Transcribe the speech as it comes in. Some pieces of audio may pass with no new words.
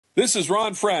This is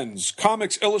Ron Friends,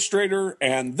 comics illustrator,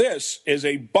 and this is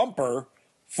a bumper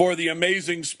for the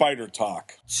Amazing Spider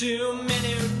Talk. Two men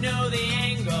who know the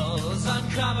angles,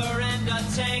 uncover and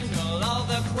untangle all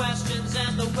the questions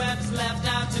and the webs left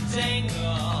out to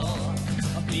tangle.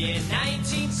 Be in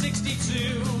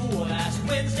 1962, last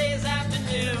Wednesday's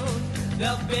afternoon,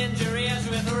 they'll bend your ears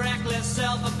with reckless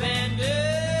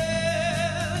self-abandon.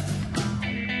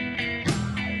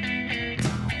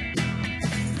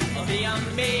 The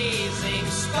Amazing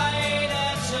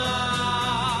Spider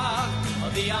Talk.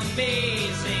 The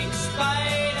Amazing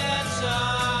Spider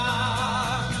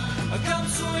Talk. Come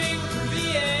swing through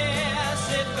the air,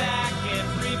 sit back and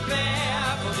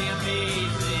prepare for the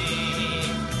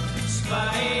Amazing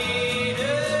Spider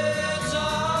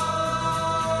Talk.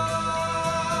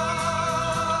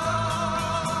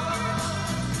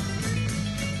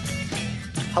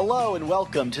 Hello and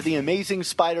welcome to the Amazing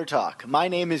Spider Talk. My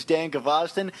name is Dan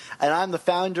Gvozden, and I'm the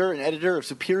founder and editor of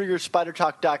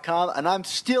SuperiorSpiderTalk.com, and I'm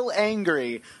still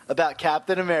angry about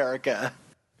Captain America.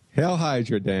 Hail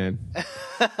Hydra, Dan.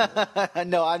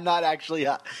 No, I'm not actually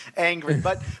angry,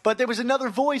 but there was another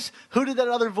voice. Who did that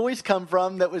other voice come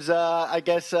from that was,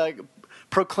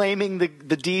 proclaiming the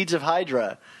deeds of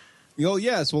Hydra? Oh,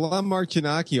 yes. Well, I'm Mark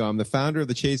Giannacchio. I'm the founder of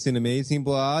the Chasing Amazing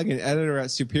blog and editor at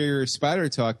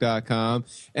SuperiorSpiderTalk.com.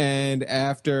 And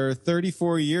after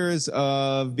 34 years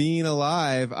of being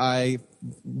alive, I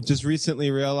just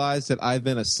recently realized that I've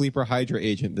been a sleeper Hydra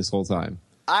agent this whole time.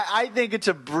 I think it's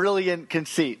a brilliant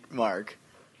conceit, Mark.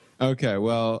 Okay,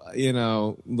 well,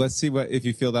 let's see if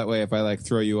you feel that way if I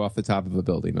throw you off the top of a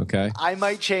building, okay? I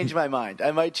might change my mind.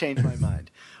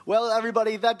 Well,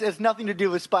 everybody, that has nothing to do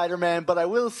with Spider-Man, but I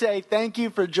will say thank you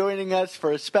for joining us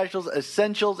for a special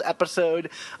Essentials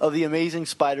episode of the Amazing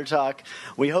Spider Talk.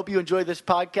 We hope you enjoy this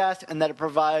podcast and that it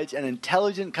provides an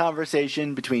intelligent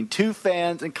conversation between two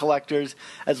fans and collectors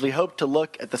as we hope to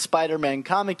look at the Spider-Man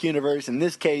comic universe, in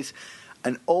this case,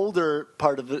 an older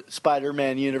part of the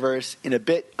Spider-Man universe in a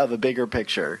bit of a bigger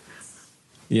picture.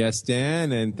 Yes,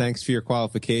 Dan, and thanks for your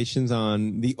qualifications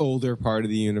on the older part of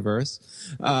the universe.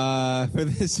 For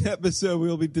this episode,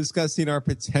 we'll be discussing our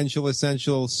potential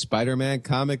essential Spider-Man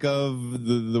comic of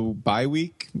the bye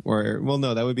week.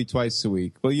 No, that would be twice a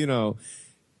week. Well,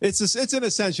 it's an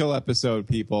essential episode,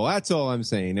 people. That's all I'm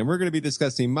saying. And we're going to be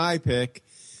discussing my pick,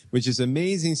 which is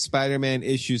Amazing Spider-Man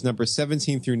issues number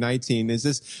 17 through 19. Is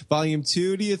this volume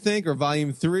 2, do you think, or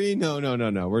volume 3?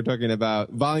 No. We're talking about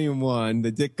volume 1,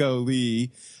 the Ditko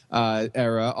Lee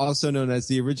era, also known as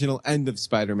the original End of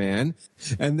Spider-Man.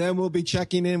 And then we'll be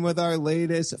checking in with our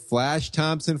latest Flash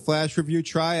Thompson Flash Review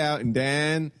tryout. And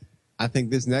Dan, I think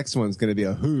this next one's going to be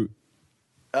a hoot.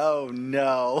 Oh,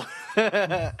 no.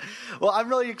 Well, I'm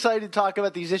really excited to talk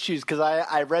about these issues because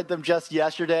I read them just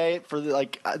yesterday for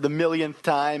the millionth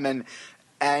time and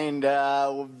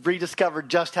rediscovered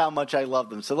just how much I love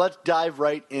them. So let's dive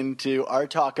right into our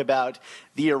talk about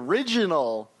the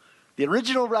original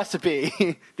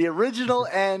recipe, the original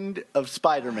End of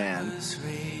Spider-Man. I was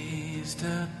raised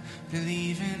up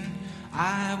believing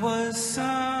I was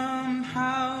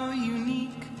somehow unique.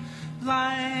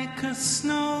 Like a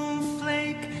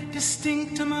snowflake,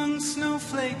 distinct among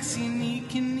snowflakes,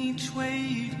 unique in each way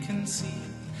you'd conceive.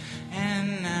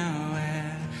 And now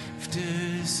after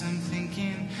some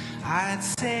thinking, I'd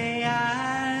say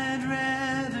I'd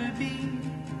rather be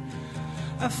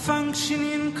a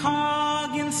functioning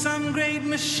cog in some great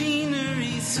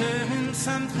machinery, serving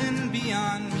something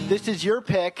beyond me. This is your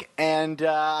pick, and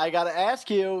I got to ask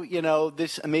you,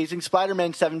 this Amazing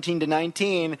Spider-Man 17 to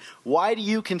 19, why do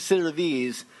you consider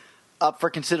these up for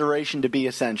consideration to be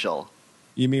essential?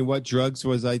 You mean what drugs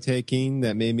was I taking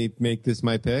that made me make this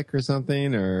my pick or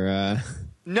something, or...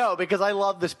 No, because I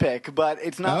love this pick, but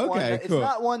it's not it's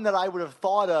not one that I would have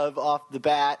thought of off the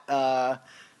bat. I'm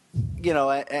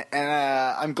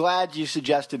glad you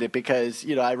suggested it because,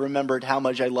 I remembered how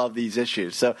much I love these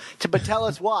issues. But tell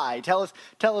us why. Tell us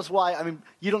why. I mean,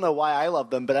 you don't know why I love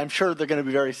them, but I'm sure they're going to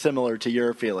be very similar to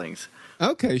your feelings.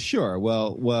 Okay, sure.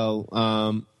 Well,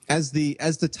 as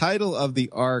the title of the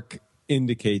arc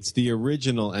indicates, the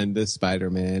original End of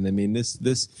Spider-Man. I mean, this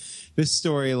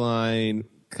storyline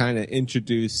kind of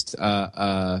introduced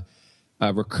a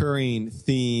recurring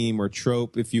theme or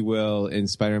trope, if you will, in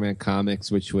Spider-Man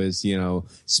comics, which was,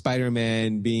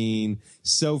 Spider-Man being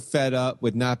so fed up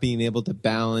with not being able to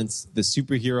balance the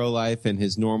superhero life and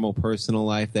his normal personal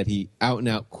life that he out and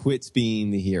out quits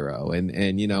being the hero.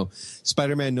 And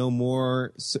Spider-Man No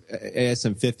More,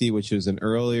 ASM 50, which was an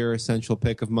earlier essential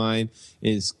pick of mine,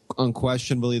 is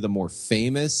unquestionably the more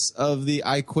famous of the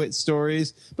I Quit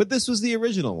stories. But this was the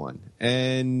original one.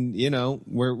 And,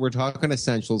 we're talking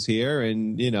essentials here.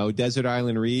 and, Desert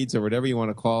Island Reads or whatever you want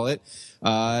to call it,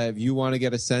 if you want to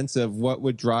get a sense of what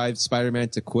would drive Spider-Man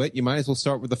to quit, you might as well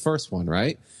start with the first one,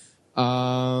 right?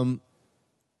 Then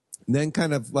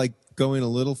kind of like going a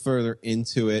little further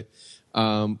into it,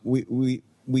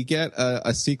 we get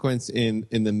a sequence in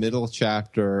the middle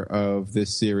chapter of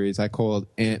this series. I call it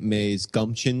Aunt May's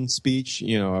gumption speech.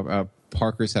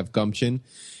 Parkers have gumption,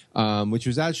 which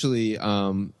was actually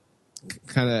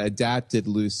kind of adapted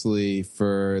loosely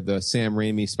for the Sam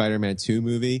Raimi Spider-Man 2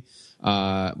 movie,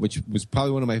 which was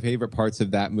probably one of my favorite parts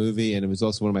of that movie, and it was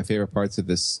also one of my favorite parts of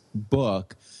this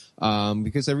book.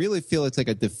 Because I really feel it's like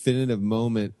a definitive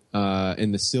moment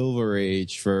in the Silver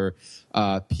Age for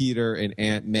Peter and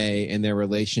Aunt May and their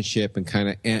relationship, and kind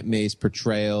of Aunt May's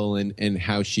portrayal and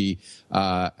how she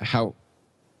her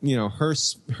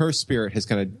spirit has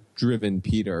kind of driven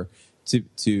Peter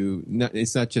to not,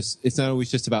 it's not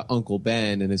always just about Uncle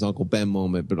Ben and his Uncle Ben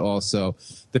moment, but also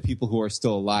the people who are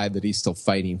still alive that he's still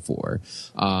fighting for.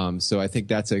 So I think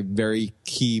that's a very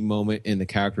key moment in the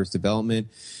character's development.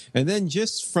 And then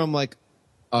just from like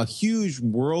a huge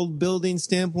world building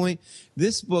standpoint,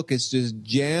 this book is just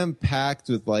jam packed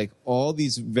with like all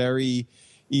these very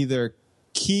either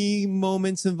key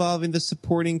moments involving the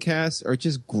supporting cast or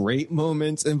just great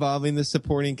moments involving the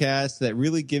supporting cast that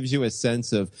really gives you a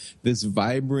sense of this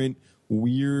vibrant,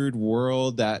 weird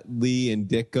world that Lee and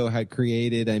Ditko had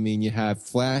created. I mean, you have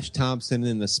Flash Thompson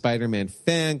in the Spider-Man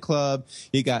fan club.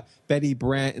 You got Betty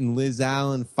Brant and Liz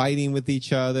Allen fighting with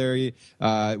each other.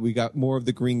 We got more of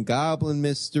the Green Goblin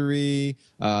mystery,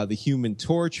 the Human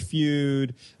Torch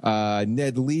feud.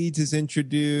 Ned Leeds is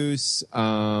introduced.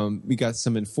 We got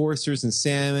some Enforcers and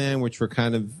Sandman, which were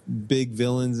kind of big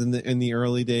villains in the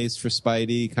early days for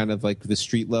Spidey, kind of like the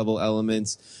street level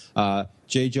elements.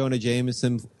 J. Jonah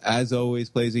Jameson, as always,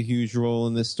 plays a huge role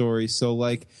in this story. So,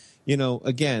 like,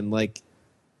 again, like,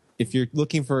 if you're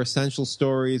looking for essential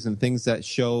stories and things that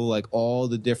show, like, all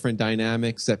the different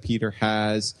dynamics that Peter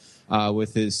has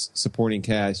with his supporting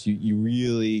cast, you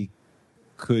really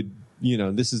could,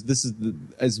 this is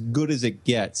as good as it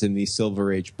gets in these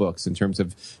Silver Age books in terms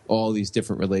of all these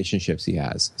different relationships he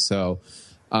has. So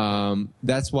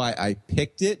that's why I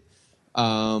picked it.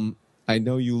 I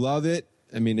know you love it.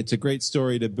 I mean, it's a great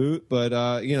story to boot, but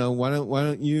why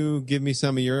don't you give me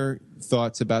some of your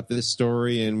thoughts about this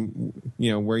story and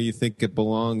where you think it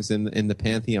belongs in the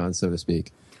pantheon, so to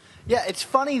speak? Yeah, it's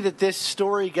funny that this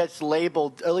story gets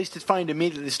labeled, or at least it's funny to me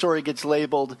that this story gets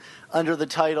labeled under the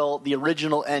title "The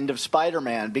Original End of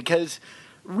Spider-Man," because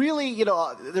really,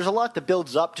 there's a lot that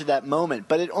builds up to that moment,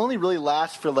 but it only really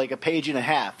lasts for like a page and a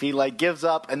half. He like gives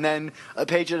up, and then a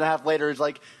page and a half later is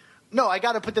like, no, I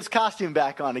got to put this costume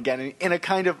back on again, in a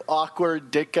kind of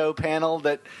awkward Ditko panel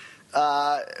that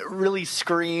really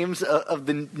screams of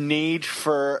the need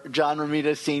for John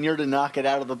Romita Sr. to knock it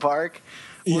out of the park.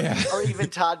 Or even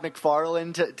Todd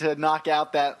McFarlane to knock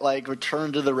out that like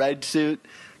return to the red suit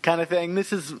kind of thing.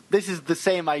 This is the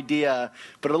same idea,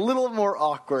 but a little more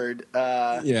awkward.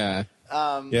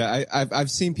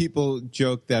 I've seen people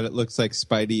joke that it looks like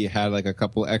Spidey had like a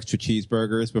couple extra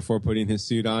cheeseburgers before putting his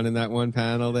suit on in that one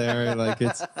panel there. Like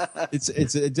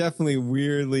it's a definitely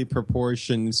weirdly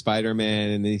proportioned Spider-Man,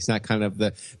 and he's not kind of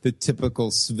the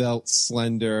typical svelte,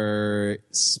 slender,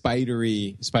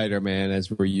 spidery Spider-Man as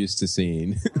we're used to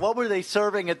seeing. What were they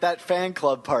serving at that fan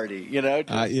club party?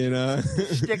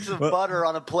 Sticks of butter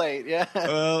on a plate. Yeah.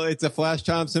 Well, it's a Flash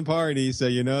Thompson party, so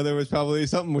there was probably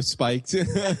something was spiked.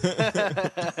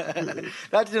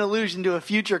 That's an allusion to a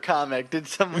future comic. Did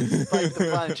someone spike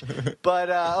the punch? But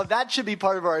that should be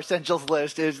part of our essentials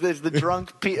list. Is the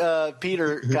drunk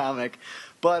Peter comic?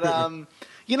 But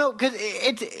because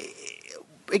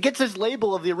it gets this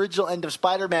label of the original end of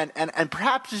Spider-Man, and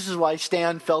perhaps this is why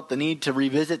Stan felt the need to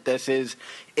revisit this. Is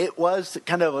it was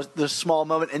kind of the small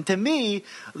moment, and to me,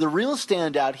 the real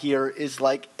standout here is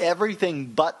like everything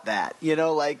but that.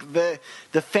 Like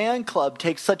the fan club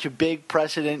takes such a big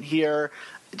precedent here.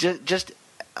 Just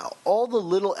all the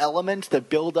little elements that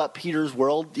build up Peter's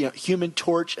world, Human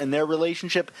Torch and their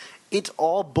relationship. It's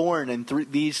all born in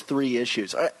these three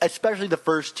issues, especially the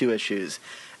first two issues.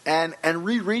 And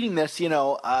rereading this,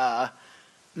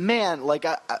 man, like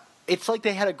it's like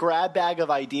they had a grab bag of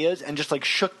ideas and just like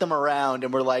shook them around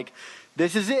and were like,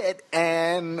 this is it.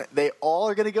 And they all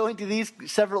are going to go into these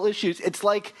several issues. It's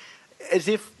like as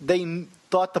if they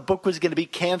thought the book was going to be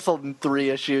canceled in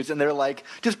 3 issues. And they're like,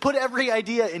 just put every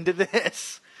idea into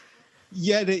this.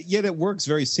 Yet it works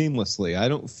very seamlessly. I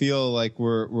don't feel like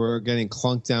we're getting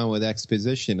clunked down with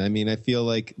exposition. I mean, I feel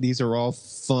like these are all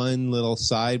fun little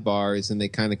sidebars, and they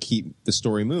kind of keep the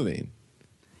story moving.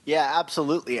 Yeah,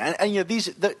 absolutely. And you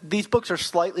know, these books are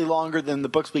slightly longer than the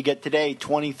books we get today,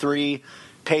 23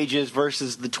 pages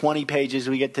versus the 20 pages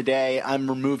we get today. I'm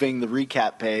removing the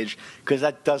recap page because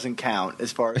that doesn't count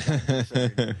as far as I'm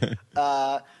concerned.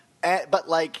 But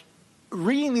like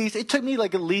reading these, it took me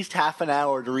like at least half an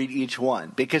hour to read each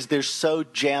one because they're so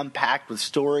jam-packed with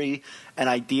story and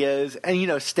ideas. And you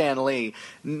know, Stan Lee,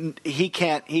 he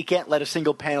can't let a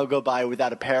single panel go by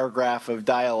without a paragraph of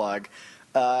dialogue.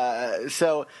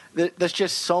 So there's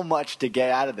just so much to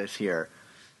get out of this here.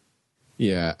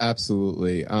 Yeah,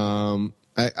 absolutely.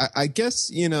 I guess,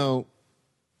 you know,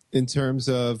 in terms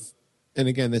of, and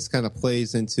again, this kind of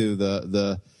plays into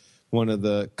the one of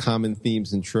the common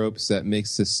themes and tropes that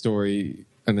makes this story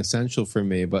an essential for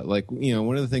me. But like, you know,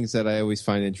 one of the things that I always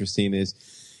find interesting is,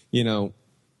 you know,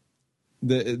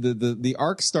 the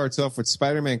arc starts off with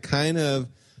Spider-Man kind of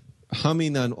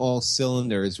humming on all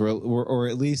cylinders, or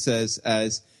at least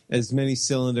as many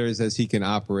cylinders as he can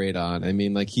operate on. I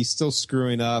mean, like, he's still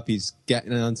screwing up. He's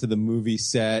getting onto the movie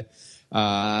set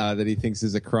that he thinks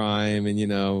is a crime, and, you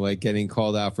know, like getting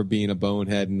called out for being a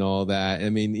bonehead and all that. I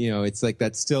mean, you know, it's like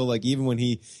that's still like even when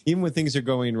things are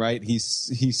going right,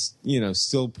 he's you know,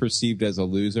 still perceived as a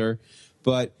loser,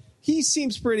 but he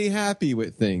seems pretty happy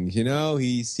with things. You know,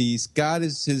 he's got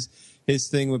his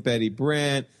thing with Betty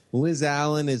Brant. Liz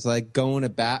Allen is like going to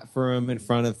bat for him in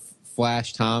front of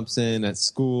Flash Thompson at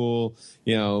school.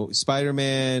 You know,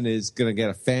 Spider-Man is going to get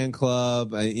a fan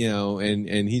club, you know,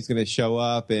 and he's going to show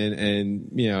up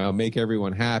and, you know, make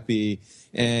everyone happy.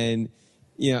 And,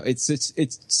 you know, it's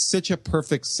such a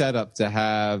perfect setup to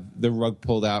have the rug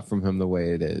pulled out from him the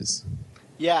way it is.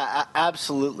 Yeah,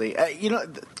 absolutely. You know,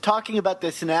 talking about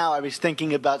this now, I was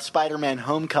thinking about Spider-Man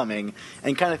Homecoming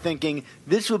and kind of thinking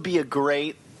this would be a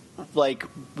great like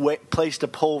place to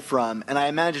pull from, and I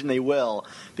imagine they will,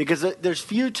 because there's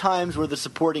few times where the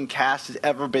supporting cast has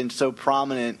ever been so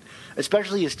prominent,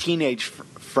 especially his teenage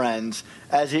friends,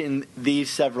 as in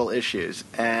these several issues,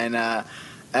 and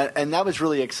that was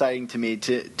really exciting to me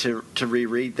to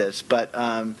reread this. But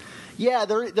yeah,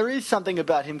 there is something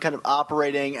about him kind of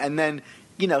operating, and then,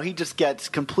 you know, he just gets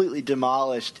completely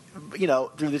demolished, you know,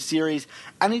 through the series.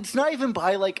 And it's not even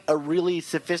by, like, a really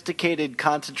sophisticated,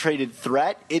 concentrated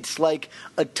threat. It's, like,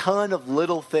 a ton of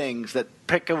little things that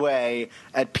pick away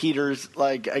at Peter's,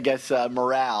 like, I guess,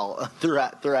 morale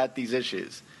throughout these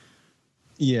issues.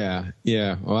 Yeah.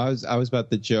 Well, I was about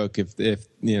to joke if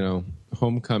you know,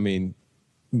 Homecoming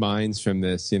mines from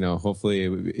this, you know, hopefully,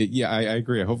 I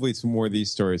agree. Hopefully it's more of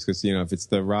these stories because, you know, if it's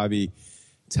the Robbie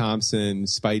Thompson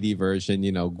Spidey version,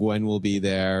 you know, Gwen will be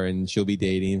there and she'll be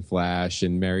dating Flash,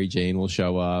 and Mary Jane will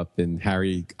show up, and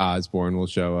Harry Osborn will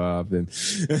show up, and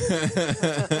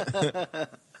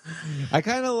I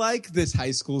kind of like this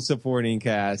high school supporting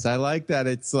cast. I like that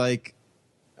it's like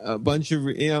a bunch of,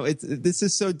 you know, this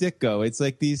is so Ditko. It's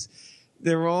like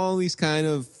they're all these kind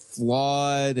of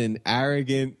flawed and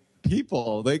arrogant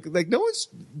people. Like no one's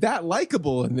that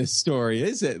likable in this story,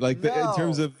 is it? Like no. In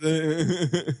terms of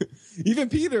even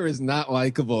Peter is not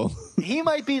likable. He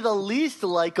might be the least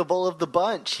likable of the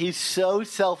bunch. He's so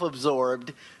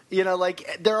self-absorbed. You know,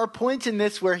 like, there are points in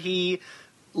this where he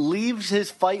leaves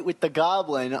his fight with the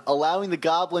Goblin, allowing the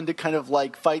Goblin to kind of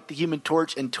like fight the Human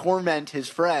Torch and torment his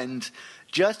friends,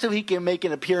 just so he can make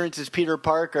an appearance as Peter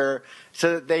Parker,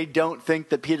 so that they don't think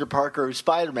that Peter Parker is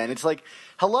Spider-Man. It's like,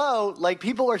 hello, like,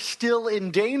 people are still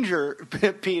in danger,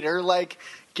 Peter. Like,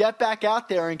 get back out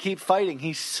there and keep fighting.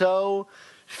 He's so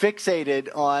fixated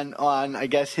on I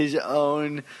guess, his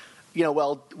own, you know,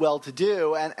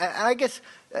 well-to-do, and I guess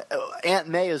Aunt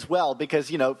May as well, because,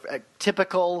 you know,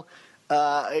 typical,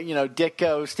 you know,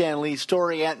 Ditko Stan Lee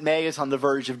story. Aunt May is on the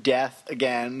verge of death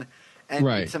again, and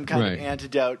needs some kind of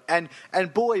antidote. And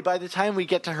boy, by the time we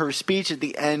get to her speech at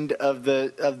the end of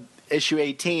issue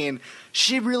 18,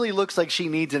 she really looks like she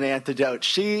needs an antidote.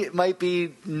 She might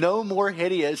be no more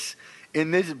hideous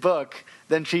in this book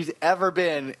than she's ever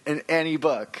been in any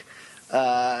book.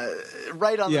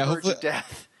 Right on the verge of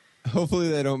death. Hopefully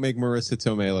they don't make Marissa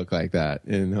Tomei look like that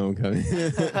in Homecoming.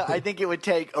 I think it would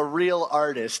take a real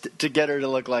artist to get her to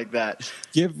look like that.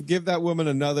 Give that woman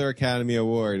another Academy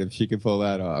Award if she could pull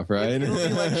that off, right? It'll be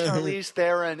like Charlize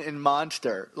Theron in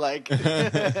Monster. Like,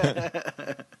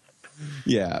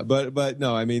 yeah, but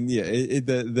no, I mean, yeah,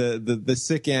 the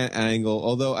sick ant angle.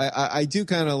 Although I do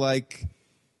kind of like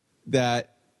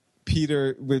that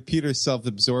Peter's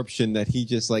self-absorption, that he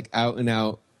just like out and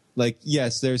out, like,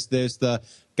 yes, there's the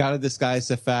got to disguise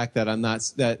the fact that I'm not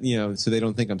that, you know, so they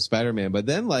don't think I'm Spider-Man. But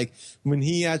then, like, when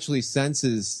he actually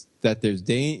senses that there's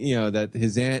that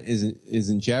his aunt is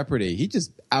in jeopardy, he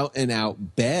just out and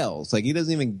out bails. Like, he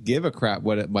doesn't even give a crap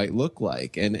what it might look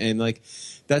like. And like,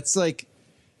 that's like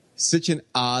such an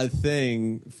odd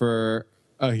thing for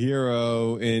a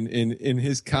hero in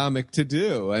his comic to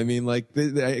do. I mean, like,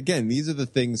 again, these are the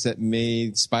things that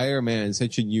made Spider-Man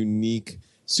such a unique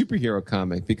superhero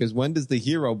comic, because when does the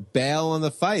hero bail on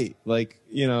the fight? Like,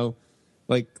 you know,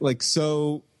 like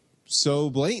so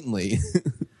blatantly.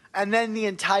 And then the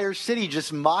entire city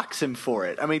just mocks him for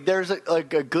it. I mean, there's a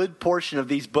good portion of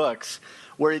these books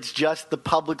where it's just the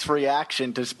public's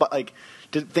reaction to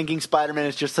thinking Spider-Man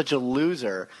is just such a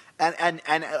loser. And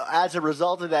as a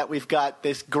result of that, we've got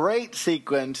this great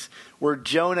sequence where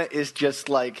Jonah is just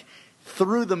like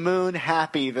through the moon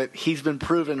happy that he's been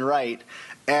proven right.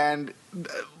 And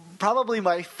probably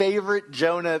my favorite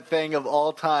Jonah thing of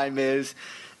all time is,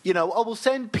 you know, we'll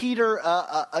send Peter,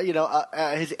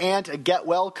 his aunt a get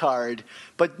well card,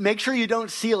 but make sure you don't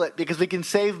seal it because we can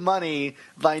save money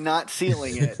by not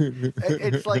sealing it.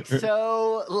 It's like,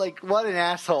 so, like, what an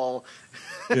asshole.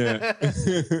 Yeah.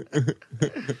 But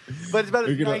it's about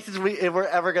as nice as we're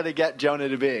ever going to get Jonah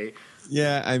to be.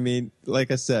 Yeah, I mean, like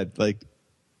I said, like,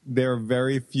 there are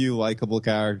very few likable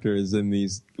characters in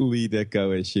these Lee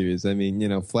Ditko issues. I mean, you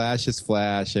know, Flash is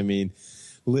Flash. I mean,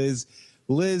 Liz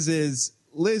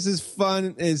is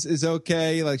fun, is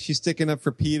okay. Like, she's sticking up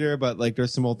for Peter, but like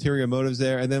there's some ulterior motives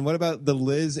there. And then what about the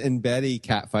Liz and Betty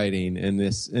catfighting in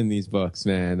these books,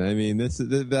 man? I mean,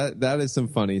 that is some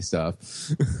funny stuff.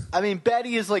 I mean,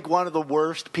 Betty is like one of the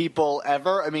worst people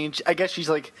ever. I mean, I guess she's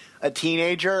like a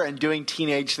teenager and doing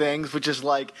teenage things, which is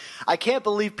like, I can't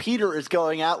believe Peter is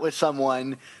going out with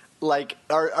someone like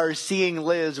are seeing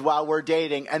Liz while we're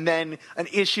dating, and then an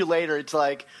issue later it's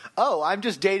like, oh, I'm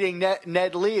just dating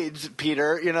Ned Leeds,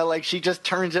 Peter. You know, like, she just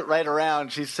turns it right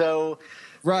around. She's so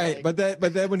right. Like,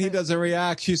 but then when he doesn't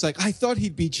react, she's like, I thought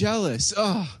he'd be jealous.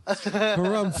 Oh,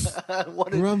 harumph.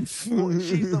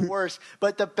 She's the worst.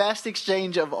 But the best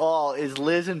exchange of all is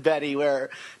Liz and Betty,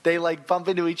 where they like bump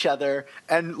into each other,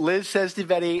 and Liz says to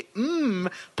Betty,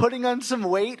 putting on some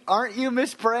weight, aren't you,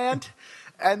 Miss Brandt?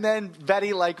 And then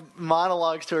Betty, like,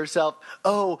 monologues to herself,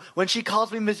 oh, when she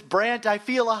calls me Miss Brandt, I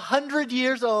feel 100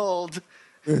 years old.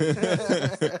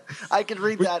 I could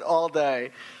read that all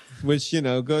day. Which, you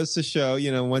know, goes to show,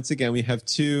 you know, once again, we have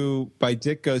two, by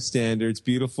Ditko standards,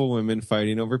 beautiful women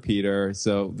fighting over Peter.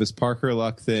 So this Parker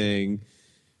Luck thing,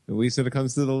 at least when it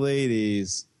comes to the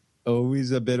ladies, always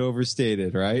a bit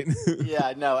overstated, right?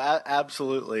 Yeah, no,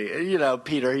 absolutely. You know,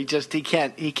 Peter, he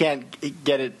can't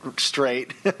get it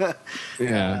straight.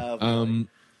 Yeah.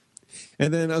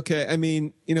 And then, okay, I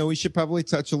mean, you know, we should probably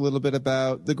touch a little bit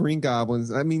about the Green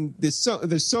Goblins. I mean, there's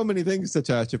so many things to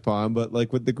touch upon, but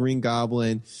like with the Green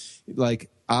Goblin,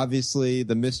 like, obviously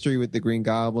the mystery with the Green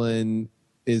Goblin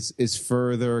is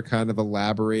further kind of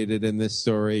elaborated in this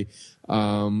story.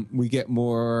 We get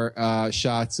more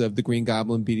shots of the Green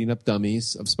Goblin beating up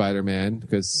dummies of Spider-Man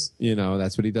because, you know,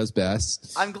 that's what he does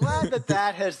best. I'm glad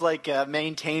that has like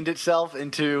maintained itself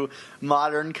into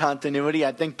modern continuity.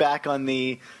 I think back on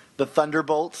the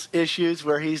Thunderbolts issues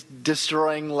where he's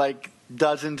destroying like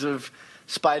dozens of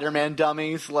Spider-Man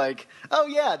dummies. Like, oh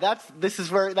yeah, this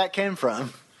is where that came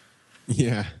from.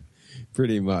 Yeah,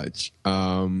 pretty much.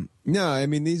 No, I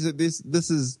mean,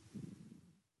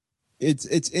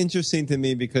 it's interesting to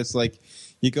me because, like,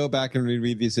 you go back and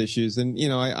reread these issues, and, you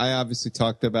know, I obviously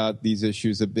talked about these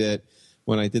issues a bit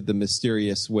when I did the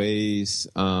Mysterious Ways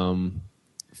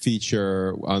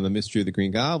feature on the Mystery of the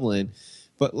Green Goblin,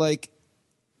 but, like,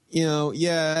 you know,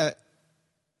 yeah,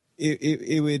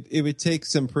 it would take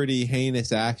some pretty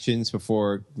heinous actions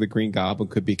before the Green Goblin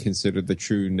could be considered the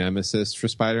true nemesis for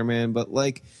Spider-Man, but,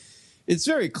 like, it's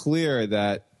very clear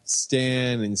that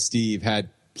Stan and Steve had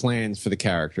plans for the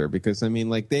character because, I mean,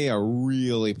 like, they are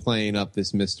really playing up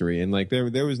this mystery, and like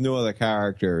there was no other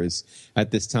characters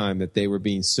at this time that they were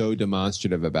being so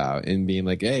demonstrative about and being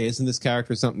like, hey, isn't this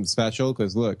character something special?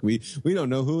 Because look, we don't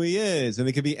know who he is, and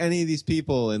it could be any of these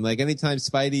people, and like anytime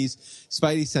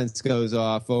Spidey sense goes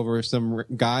off over some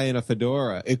guy in a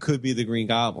fedora, it could be the Green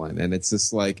Goblin, and it's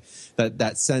just like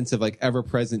that sense of like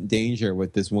ever-present danger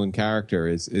with this one character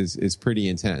is pretty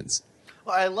intense.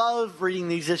 Well, I love reading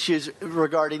these issues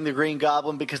regarding the Green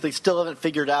Goblin because they still haven't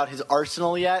figured out his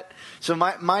arsenal yet. So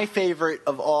my favorite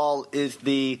of all is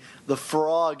the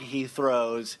frog he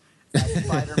throws at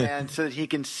Spider-Man so that he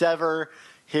can sever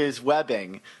his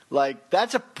webbing. Like,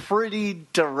 that's a pretty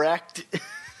direct...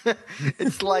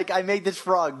 It's like, I made this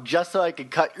frog just so I could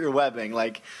cut your webbing.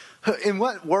 Like, In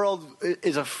what world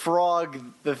is a frog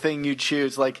the thing you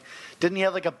choose? Like, didn't he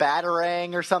have like a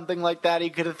batarang or something like that he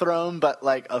could have thrown? But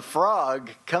like a frog,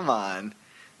 come on.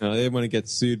 No, they want to get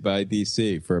sued by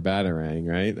DC for a batarang,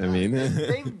 right? I mean,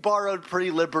 They've borrowed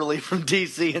pretty liberally from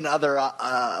DC and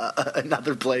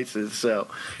other places. So,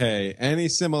 hey, any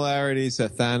similarities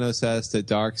that Thanos has to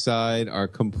Darkseid are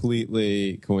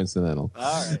completely coincidental.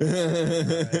 all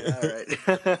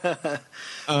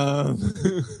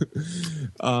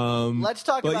right. Let's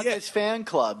talk about this fan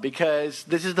club, because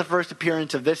this is the first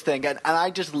appearance of this thing, and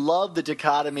I just love the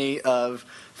dichotomy of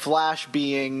Flash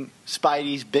being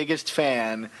Spidey's biggest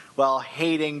fan while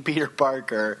hating Peter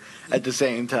Parker at the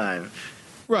same time.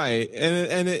 Right,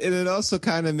 and it also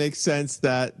kind of makes sense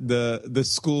that the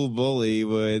school bully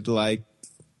would like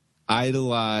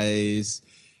idolize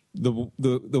the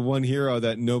one hero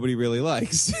that nobody really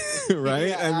likes, right?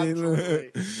 Yeah, I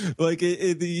mean, like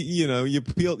you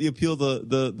peel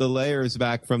the layers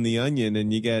back from the onion,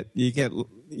 and you get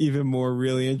even more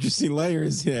really interesting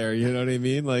layers there. You know what I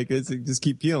mean? Like just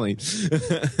keep peeling.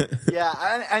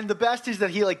 Yeah, and the best is that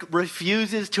he like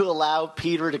refuses to allow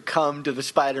Peter to come to the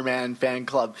Spider-Man fan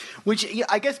club, which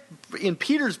I guess in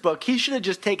Peter's book he should have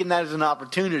just taken that as an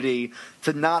opportunity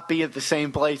to not be at the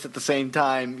same place at the same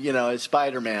time, as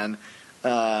Spider-Man.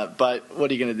 But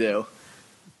what are you gonna do?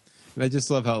 And I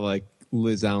just love how like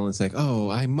Liz Allen's like, oh,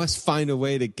 I must find a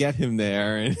way to get him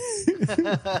there. And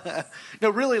no,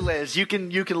 really, Liz, you can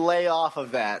lay off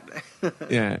of that.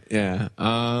 yeah.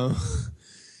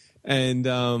 And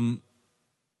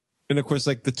of course,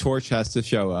 like the Torch has to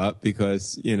show up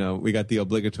because we got the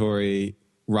obligatory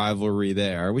rivalry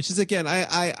there, which is again,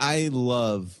 I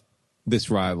love this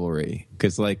rivalry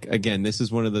because like again, this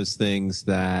is one of those things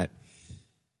that,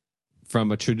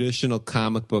 from a traditional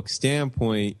comic book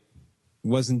standpoint,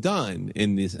 wasn't done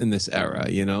in this era.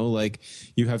 Like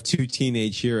you have two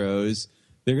teenage heroes,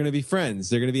 they're going to be friends,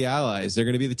 they're going to be allies, they're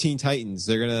going to be the Teen Titans,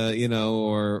 they're going to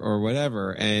or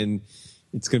whatever, and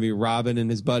it's going to be Robin and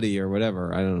his buddy or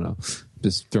whatever. I don't know,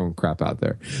 just throwing crap out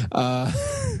there.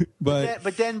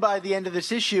 But then by the end of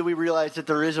this issue we realize that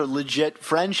there is a legit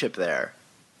friendship there.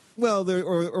 Well, there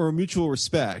or mutual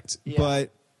respect. Yeah.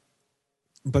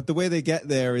 But the way they get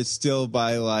there is still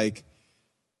by like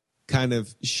kind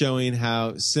of showing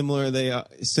how similar they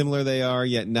are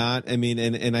yet not. I mean,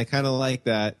 and I kind of like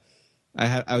that.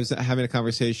 I was having a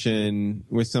conversation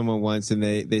with someone once, and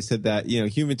they said that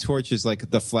Human Torch is like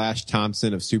the Flash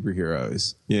Thompson of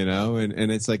superheroes,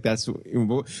 and it's like that's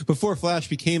before Flash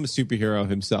became a superhero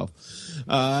himself.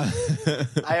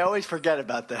 I always forget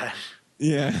about that.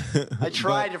 Yeah, I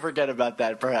try to forget about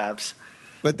that, perhaps.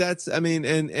 But that's, I mean,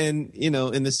 and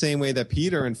in the same way that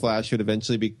Peter and Flash would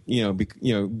eventually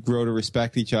grow to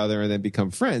respect each other and then become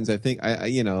friends. I think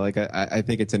I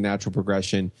think it's a natural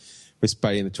progression with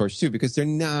Spidey and the Torch too, because they're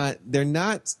not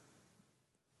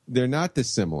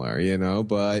dissimilar,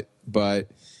 but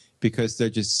because they're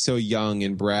just so young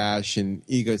and brash and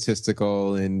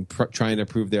egotistical and trying to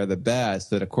prove they're the best,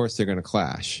 that of course they're going to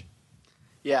clash.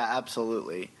 Yeah,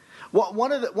 absolutely. Well,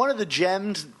 one of the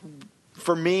gems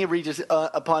for me,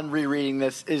 upon rereading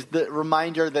this, is the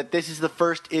reminder that this is the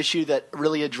first issue that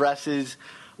really addresses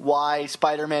why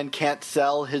Spider-Man can't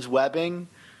sell his webbing.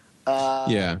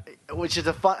 Which is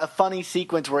a funny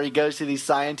sequence where he goes to these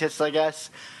scientists, I guess,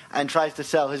 and tries to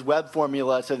sell his web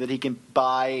formula so that he can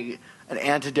buy an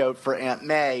antidote for Aunt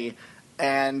May.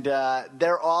 And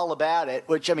they're all about it,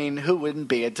 which, I mean, who wouldn't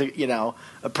be? It's a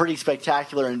pretty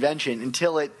spectacular invention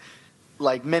until it,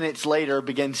 like minutes later,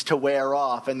 begins to wear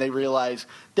off, and they realize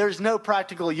there's no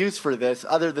practical use for this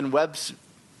other than web,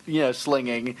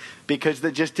 slinging, because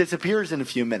it just disappears in a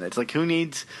few minutes. Like, who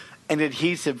needs an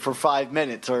adhesive for 5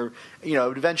 minutes? Or, it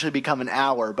would eventually become an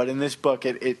hour, but in this book,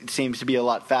 it seems to be a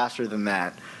lot faster than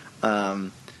that.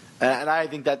 And I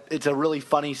think that it's a really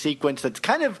funny sequence that's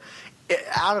kind of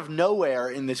out of nowhere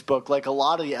in this book, like a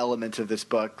lot of the elements of this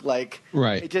book. Like,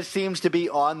 right. It just seems to be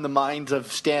on the minds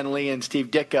of Stan Lee and Steve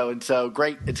Ditko, and so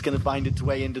great, it's going to find its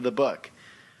way into the book.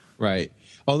 Right.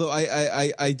 Although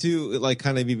I do like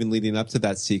kind of even leading up to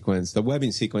that sequence, the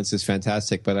webbing sequence is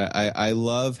fantastic, but I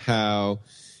love how,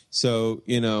 so,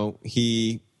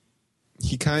 he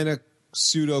kind of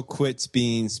pseudo quits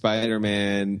being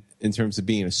Spider-Man in terms of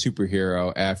being a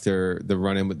superhero after the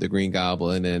run-in with the Green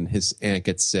Goblin, and his aunt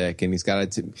gets sick and he's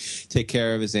got to take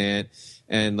care of his aunt,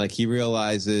 and like he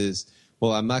realizes,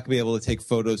 well, I'm not gonna be able to take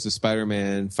photos of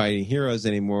Spider-Man fighting villains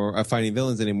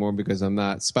anymore because I'm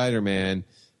not Spider-Man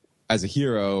as a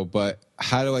hero, but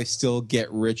how do I still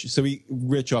get rich? So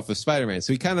rich off of Spider-Man.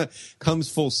 So he kind of comes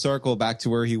full circle back to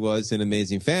where he was in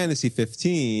Amazing Fantasy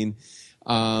 15,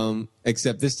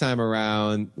 except this time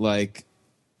around, like,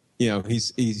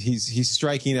 he's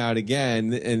striking out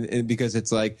again, and because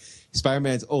it's like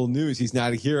Spider-Man's old news, he's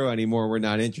not a hero anymore. We're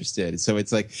not interested. So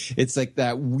it's like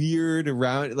that weird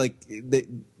around, like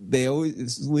they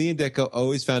always, Lee and Ditko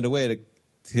always found a way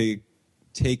to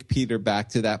take Peter back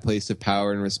to that place of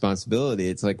power and responsibility.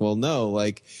 It's like, well, no,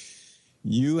 like,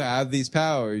 you have these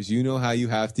powers. You know how you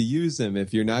have to use them.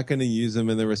 If you're not going to use them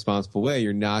in the responsible way,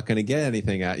 you're not going to get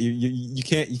anything out. You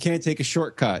can't take a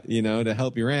shortcut, to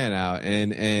help your aunt out.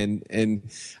 And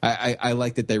I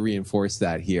like that they reinforce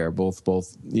that here. Both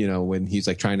when he's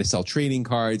like trying to sell trading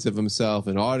cards of himself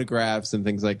and autographs and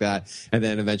things like that. And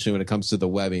then eventually when it comes to the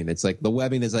webbing, it's like the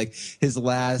webbing is like his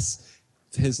last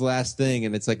thing,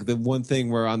 and it's like the one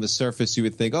thing where on the surface you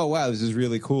would think, oh wow, this is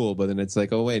really cool, but then it's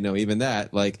like, oh wait, no, even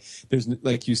that, like, there's,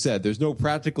 like you said, there's no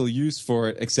practical use for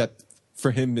it except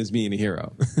for him as being a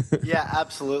hero. Yeah,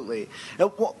 absolutely.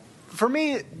 Well, for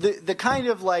me, the kind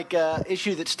of like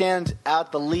issue that stands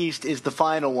out the least is the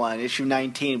final one, issue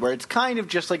 19, where it's kind of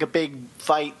just like a big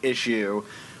fight issue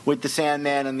with the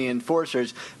Sandman and the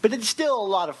Enforcers, but it's still a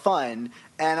lot of fun.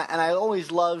 And I always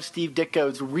love Steve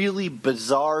Ditko's really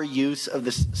bizarre use of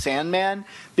the Sandman,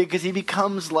 because he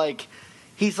becomes like,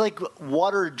 he's like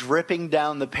water dripping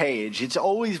down the page. It's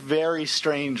always very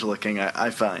strange looking,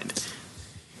 I find.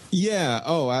 Yeah.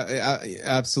 Oh, I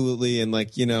absolutely. And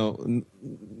like,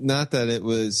 not that it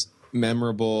was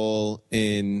memorable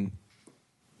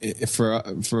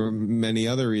for many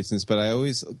other reasons, but I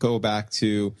always go back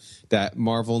to that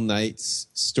Marvel Knights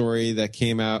story that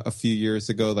came out a few years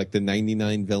ago, like the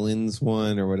 99 Villains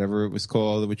one or whatever it was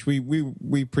called, which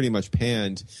we pretty much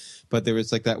panned. But there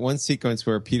was like that one sequence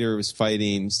where Peter was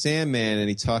fighting Sandman, and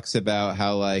he talks about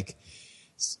how like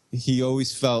he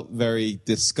always felt very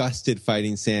disgusted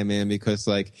fighting Sandman because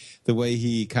like the way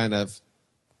he kind of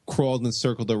crawled and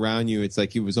circled around you, it's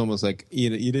like he was almost like you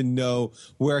didn't know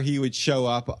where he would show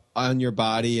up on your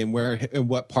body and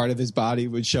what part of his body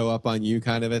would show up on you,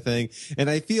 kind of a thing. And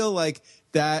I feel like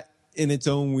that in its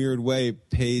own weird way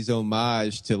pays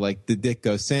homage to like the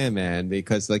Ditko Sandman,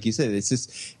 because like you said, it's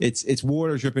just it's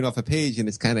water dripping off a page, and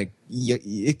it's kind of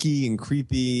icky and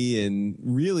creepy and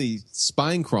really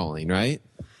spine crawling, right?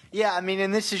 Yeah, I mean,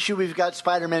 in this issue, we've got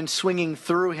Spider-Man swinging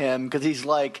through him because he's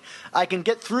like, I can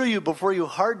get through you before you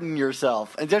harden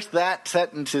yourself. And just that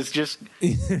sentence is just,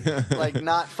 like,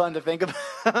 not fun to think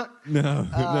about.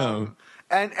 No.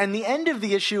 And the end of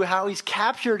the issue, how he's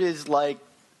captured is, like,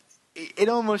 it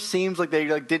almost seems like they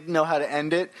like didn't know how to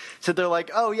end it. So they're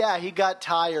like, oh, yeah, he got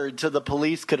tired so the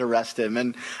police could arrest him.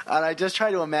 And I just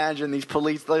try to imagine these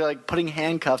police, they're, like, putting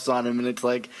handcuffs on him, and it's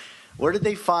like, where did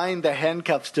they find the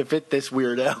handcuffs to fit this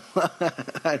weirdo?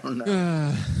 I don't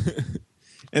know.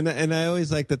 And I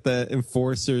always like that the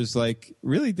Enforcers like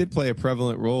really did play a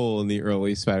prevalent role in the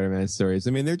early Spider-Man stories.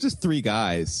 I mean, they're just three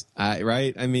guys,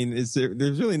 right? I mean,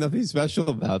 there's really nothing special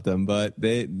about them, but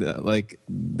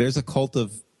there's a cult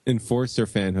of Enforcer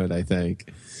fanhood, I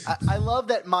think. I love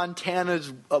that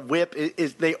Montana's whip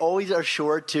is they always are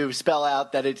sure to spell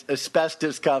out that it's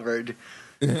asbestos covered.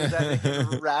 That they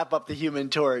can wrap up the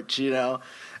Human Torch, and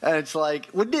it's like,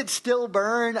 wouldn't it still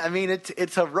burn? I mean,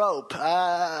 it's a rope.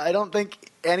 I don't think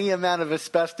any amount of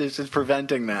asbestos is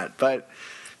preventing that, but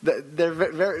they're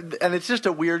very, and it's just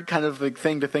a weird kind of like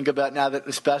thing to think about now that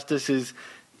asbestos is,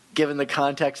 given the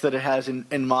context that it has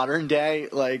in modern day,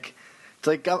 like it's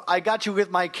like I got you with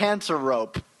my cancer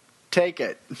rope, take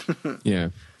it. Yeah.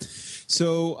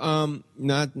 So,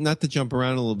 not to jump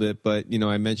around a little bit, but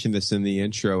I mentioned this in the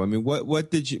intro. I mean, what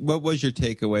was your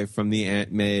takeaway from the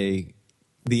Aunt May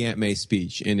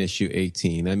speech in issue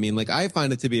 18? I mean, like, I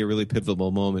find it to be a really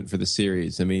pivotal moment for the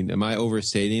series. I mean, am I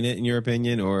overstating it in your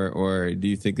opinion, or do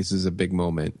you think this is a big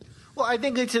moment? Well, I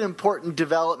think it's an important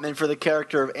development for the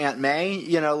character of Aunt May.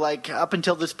 Like up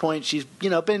until this point, she's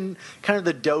been kind of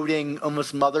the doting,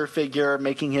 almost mother figure,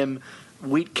 making him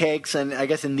wheat cakes, and I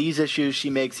guess in these issues she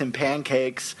makes him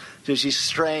pancakes, so she's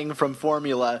straying from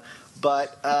formula.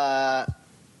 But I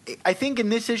think in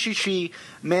this issue she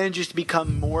manages to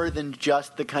become more than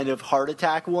just the kind of heart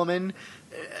attack woman.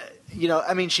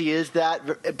 I mean, she is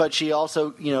that, but she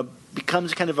also,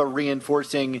 becomes kind of a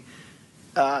reinforcing,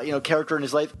 character in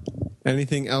his life.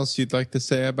 Anything else you'd like to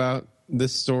say about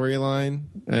this storyline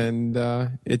and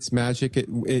its magic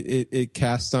it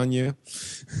casts on you?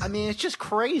 I mean, it's just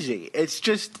crazy. It's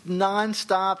just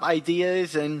nonstop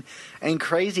ideas and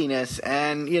craziness,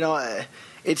 and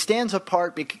it stands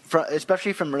apart,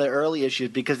 especially from the early issues,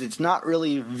 because it's not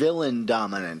really villain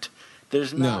dominant.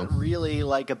 There's not really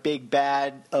like a big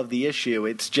bad of the issue.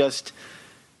 It's just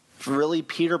really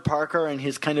Peter Parker and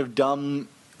his kind of dumb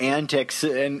antics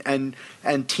and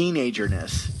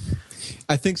teenagerness.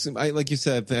 I think, like you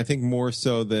said, I think more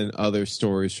so than other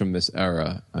stories from this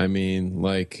era. I mean,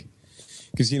 like,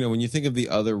 because, when you think of the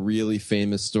other really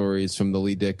famous stories from the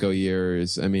Lee Ditko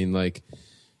years, I mean, like,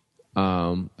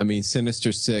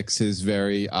 Sinister Six is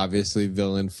very obviously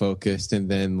villain focused, and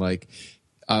then like,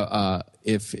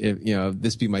 if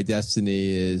This Be My Destiny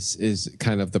is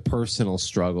kind of the personal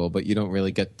struggle, but you don't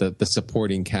really get the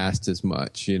supporting cast as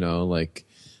much, like,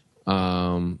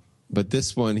 but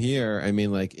this one here, I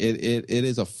mean, like it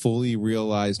is a fully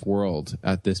realized world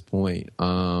at this point,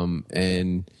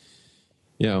 and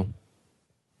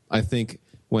I think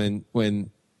when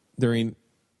during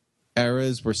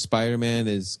eras where Spider-Man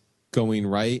is going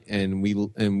right and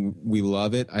we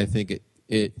love it, I think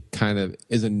it kind of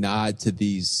is a nod to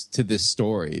this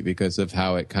story because of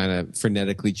how it kind of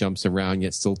frenetically jumps around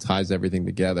yet still ties everything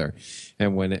together.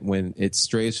 And when it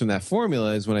strays from that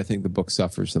formula is when I think the book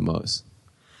suffers the most.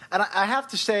 And I have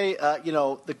to say,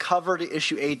 the cover to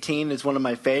issue 18 is one of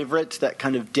my favorites, that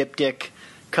kind of diptych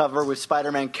cover with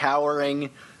Spider-Man cowering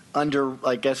under,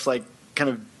 I guess, like kind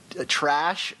of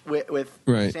trash with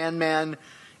right. Sandman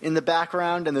in the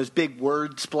background and those big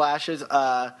word splashes.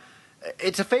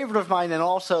 It's a favorite of mine, and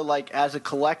also, like, as a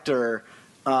collector,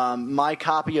 my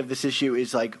copy of this issue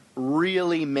is, like,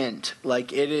 really mint.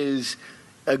 Like, it is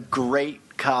a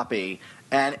great copy.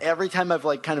 And every time I've,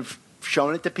 like, kind of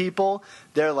shown it to people,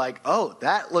 they're like, oh,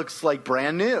 that looks like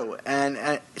brand new.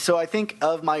 And so I think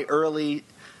of my early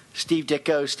Steve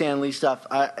Ditko, Stan Lee stuff,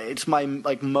 it's my,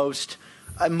 like, I'm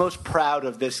most proud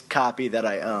of this copy that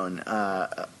I own.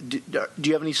 Do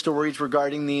you have any stories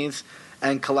regarding these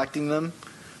and collecting them?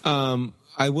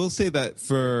 I will say that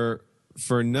for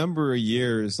a number of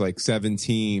years, like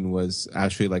 17 was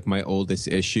actually like my oldest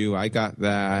issue. I got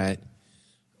that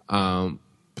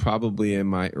probably in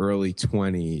my early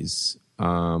 20s.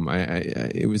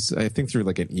 It was, I think, through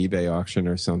like an eBay auction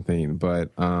or something,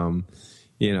 but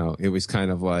it was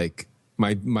kind of like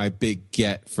my big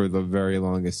get for the very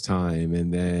longest time,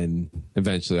 and then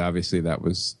eventually, obviously, that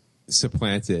was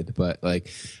supplanted. But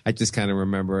like, I just kind of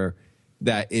remember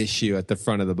that issue at the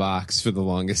front of the box for the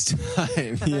longest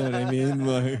time. You know what I mean?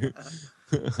 Like,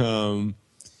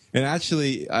 and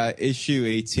actually, issue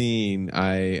 18,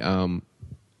 I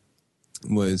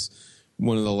was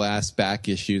one of the last back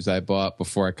issues I bought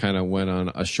before I kind of went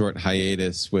on a short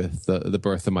hiatus with the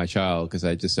birth of my child, because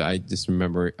I just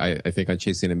remember, I think on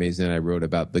Chasing Amazing I wrote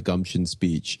about the Gumption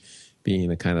speech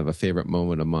being a kind of a favorite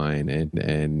moment of mine,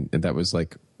 and that was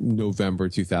like November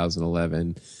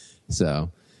 2011.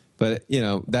 So, but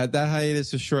that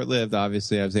hiatus was short lived.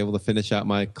 Obviously, I was able to finish out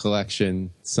my collection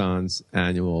sans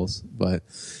annuals, but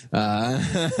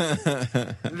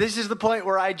this is the point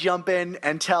where I jump in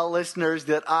and tell listeners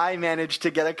that I managed to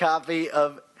get a copy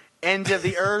of End of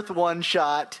the Earth one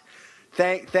shot,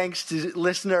 thanks to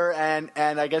listener and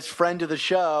I guess friend of the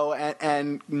show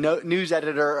and news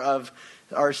editor of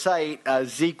our site,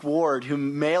 Zeke Ward, who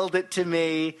mailed it to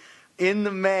me in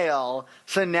the mail.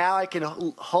 So now I can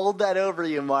hold that over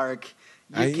you, Mark.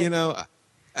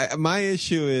 My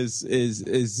issue is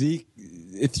Zeke.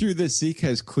 Through this, Zeke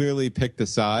has clearly picked a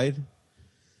side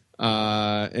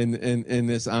in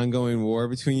this ongoing war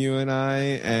between you and I.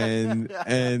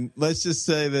 And let's just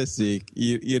say this, Zeke,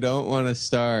 you don't want to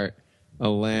start a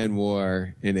land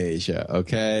war in Asia,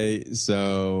 okay?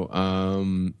 So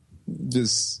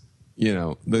just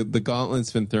the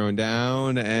gauntlet's been thrown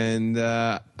down, and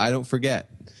I don't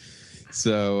forget.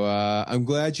 So I'm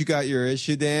glad you got your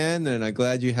issue, Dan, and I'm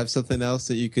glad you have something else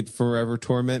that you could forever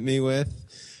torment me with.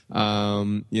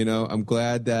 I'm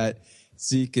glad that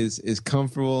Zeke is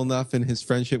comfortable enough in his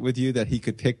friendship with you that he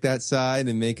could pick that side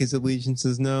and make his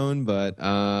allegiances known, but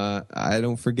I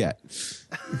don't forget.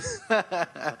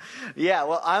 Yeah,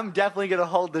 well, I'm definitely going to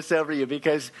hold this over you,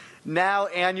 because now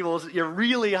annuals, you're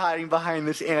really hiding behind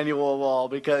this annual wall,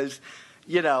 because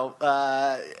what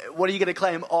are you going to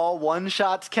claim? All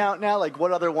one-shots count now? Like,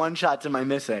 what other one-shots am I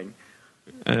missing?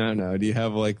 I don't know. Do you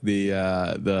have, like,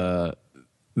 the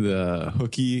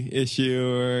hooky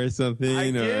issue or something?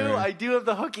 I do have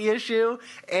the hooky issue,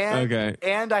 and okay.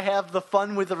 And I have the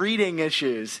fun with reading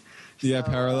issues. Do you have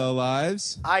Parallel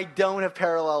Lives? I don't have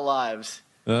Parallel Lives.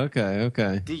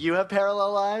 Okay. Do you have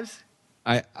Parallel Lives?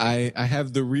 I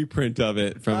have the reprint of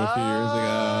it from a few years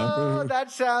ago. Oh, that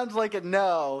sounds like a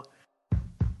no.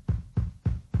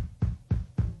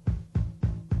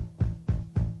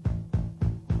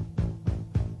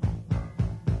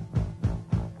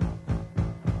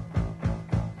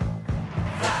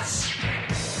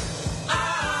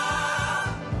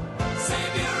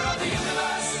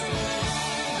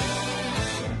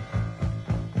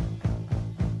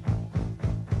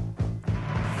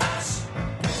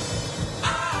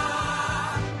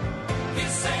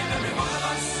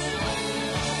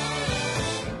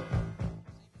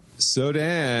 So,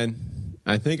 Dan,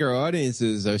 I think our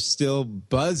audiences are still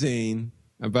buzzing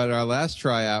about our last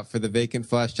tryout for the vacant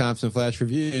Flash Thompson Flash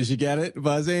reviews. You get it?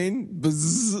 Buzzing?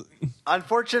 Buzz.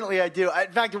 Unfortunately, I do.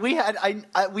 In fact, we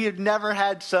had never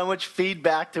had so much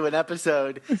feedback to an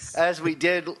episode as we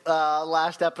did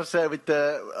last episode with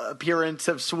the appearance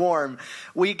of Swarm.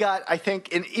 We got, I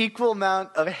think, an equal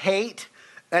amount of hate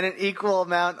and an equal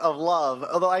amount of love.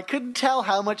 Although I couldn't tell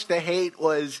how much the hate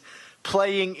was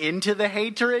playing into the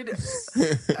hatred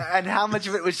and how much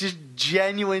of it was just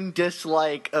genuine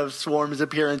dislike of Swarm's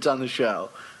appearance on the show.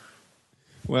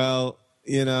 Well,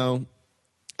 you know,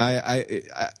 I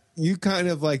you kind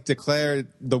of like declared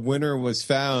the winner was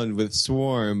found with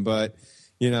Swarm, but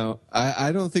you know,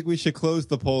 I don't think we should close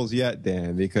the polls yet,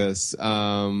 Dan, because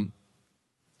I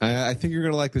think you're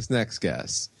going to like this next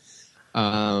guest.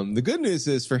 The good news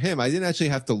is for him, I didn't actually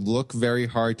have to look very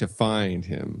hard to find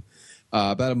him.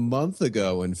 About a month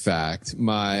ago, in fact,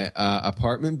 my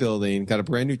apartment building got a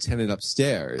brand new tenant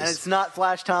upstairs. And it's not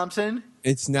Flash Thompson?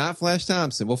 It's not Flash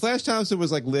Thompson. Well, Flash Thompson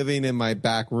was like living in my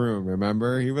back room,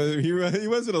 remember? He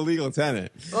wasn't a legal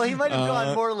tenant. Well, he might have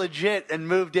gone more legit and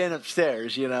moved in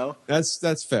upstairs, you know?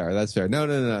 That's fair. That's fair.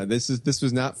 No. This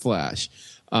was not Flash.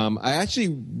 I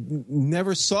actually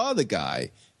never saw the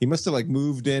guy. He must have like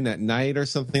moved in at night or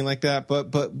something like that.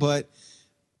 But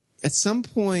at some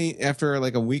point after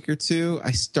like a week or two,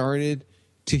 I started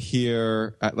to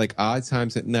hear at like odd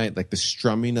times at night, like the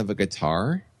strumming of a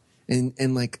guitar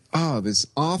and like, oh, this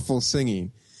awful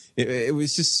singing. It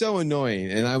was just so annoying.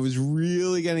 And I was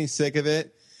really getting sick of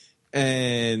it.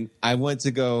 And I went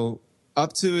to go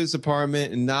up to his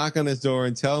apartment and knock on his door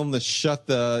and tell him to shut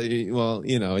well,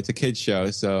 you know, it's a kid's show.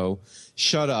 So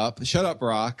shut up,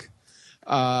 Rock.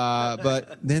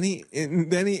 But then he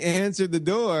answered the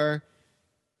door.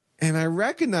 And I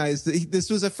recognized that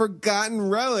this was a forgotten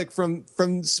relic from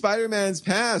Spider-Man's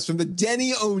past, from the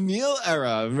Denny O'Neil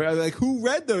era. Like, who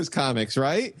read those comics,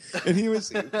 right? And he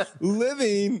was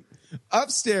living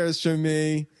upstairs from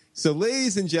me. So,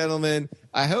 ladies and gentlemen,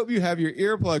 I hope you have your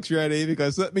earplugs ready,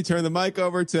 because let me turn the mic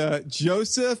over to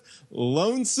Joseph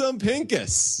Lonesome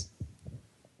Pincus.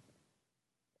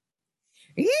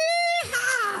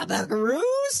 Yeehaw,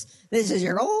 buckaroos! This is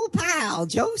your old pal,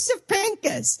 Joseph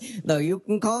Pincus, though you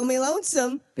can call me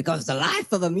Lonesome, because the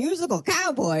life of a musical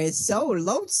cowboy is so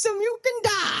lonesome you can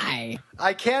die.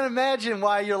 I can't imagine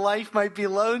why your life might be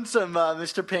lonesome,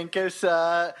 Mr. Pincus.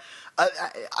 I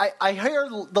hear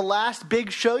the last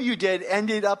big show you did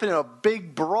ended up in a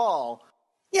big brawl.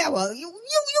 Yeah, well, you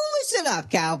listen up,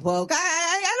 cowpoke.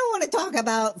 I don't want to talk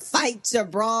about fights or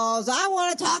brawls. I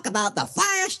want to talk about the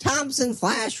Flash Thompson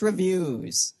Flash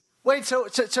reviews. Wait, so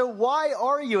why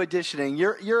are you auditioning?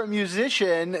 You're a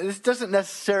musician. This doesn't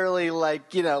necessarily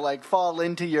fall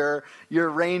into your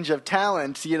range of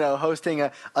talents, you know, hosting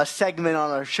a segment on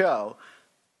our show.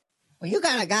 Well, you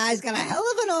guys got a hell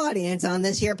of an audience on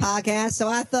this here podcast, so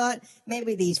I thought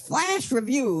maybe these Flash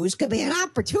reviews could be an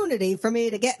opportunity for me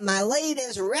to get my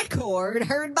latest record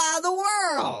heard by the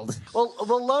world. Well,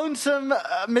 Lonesome,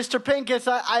 Mr. Pincus,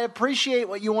 I appreciate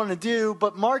what you want to do,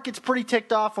 but Mark gets pretty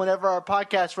ticked off whenever our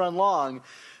podcasts run long,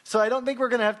 so I don't think we're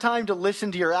going to have time to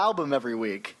listen to your album every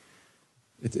week.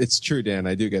 It's true, Dan.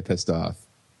 I do get pissed off.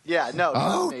 Yeah, no,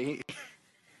 not me.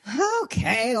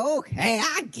 Okay,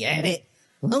 I get it.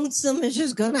 Lonesome is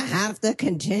just gonna have to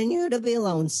continue to be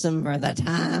lonesome for the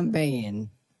time being.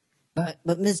 But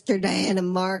Mr. Dan and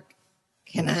Mark,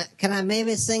 can I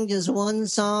maybe sing just one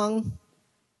song?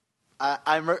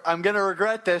 I'm gonna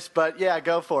regret this, but yeah,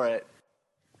 go for it.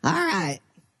 All right,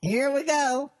 here we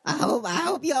go. I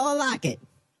hope you all like it.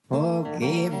 Oh,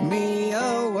 give me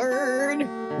a word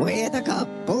with a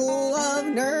couple of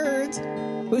nerds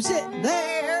who sit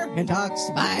there and talk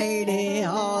Spidey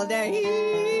all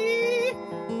day.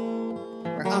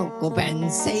 Uncle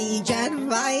Ben's sage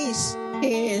advice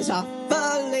is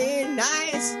awfully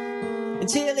nice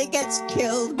until he gets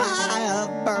killed by a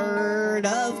bird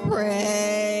of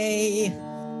prey.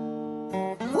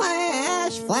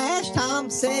 Flash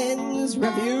Thompson's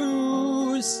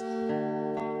reviews,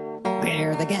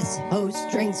 where the guest host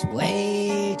drinks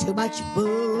way too much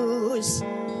booze,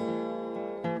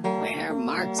 where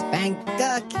Mark's bank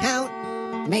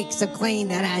account makes a claim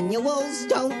that annuals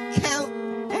don't count,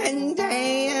 and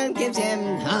Dan gives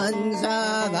him tons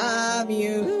of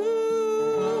abuse.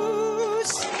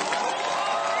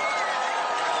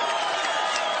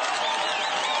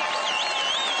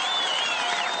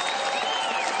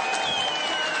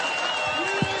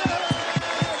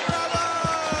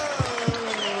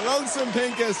 Lonesome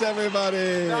Pincus,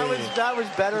 everybody. That was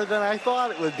better than I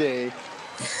thought it would be.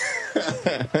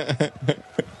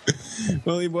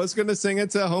 Well, he was going to sing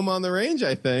it to "Home on the Range,"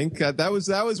 I think. That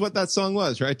was what that song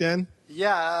was, right, Dan?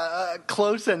 Yeah,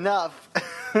 close enough.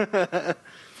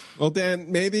 Well,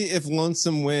 Dan, maybe if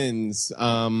Lonesome wins,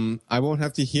 I won't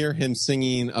have to hear him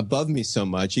singing above me so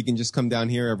much. He can just come down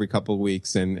here every couple of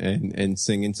weeks and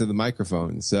sing into the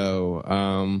microphone.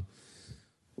 So,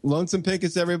 Lonesome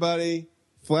Pickets, everybody.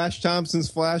 Flash Thompson's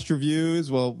Flash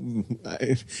Reviews. Well,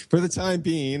 for the time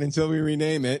being, until we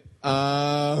rename it.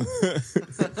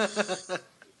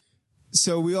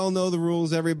 So we all know the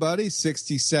rules, everybody.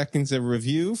 60 seconds of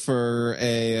review for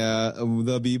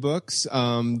the B-Books.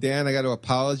 Dan, I got to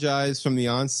apologize from the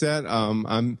onset.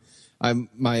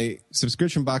 My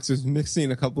subscription box is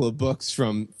missing a couple of books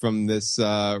from this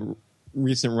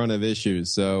recent run of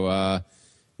issues. So,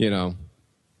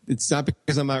 it's not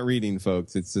because I'm not reading,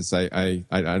 folks. It's just I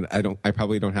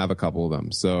probably don't have a couple of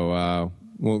them. So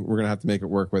we're gonna have to make it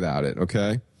work without it.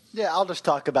 Okay. Yeah, I'll just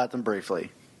talk about them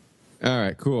briefly. All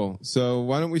right, cool. So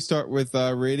why don't we start with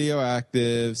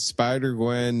Radioactive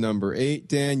Spider-Gwen number 8.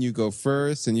 Dan, you go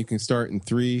first, and you can start in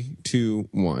 3, 2,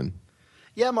 1.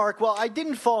 Yeah, Mark. Well, I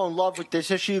didn't fall in love with this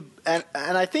issue, and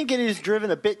I think it is driven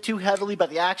a bit too heavily by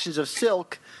the actions of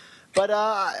Silk. But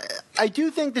I do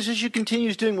think this issue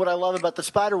continues doing what I love about the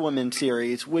Spider-Woman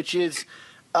series, which is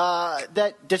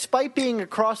that despite being a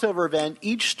crossover event,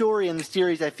 each story in the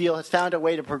series, I feel, has found a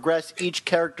way to progress each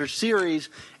character's series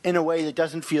in a way that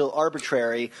doesn't feel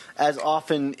arbitrary, as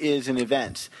often is in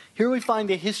events. Here we find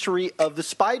a history of the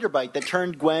spider bite that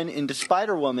turned Gwen into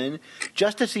Spider-Woman,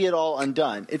 just to see it all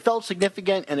undone. It felt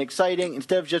significant and exciting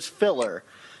instead of just filler.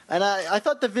 And I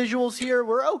thought the visuals here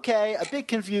were okay, a bit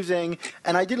confusing,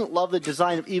 and I didn't love the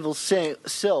design of Evil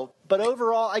Silk. But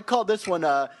overall, I call this one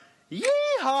a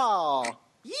yeehaw!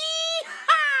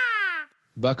 Yeehaw!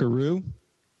 Buckaroo?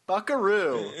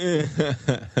 Buckaroo.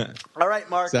 All right,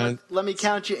 Mark, let me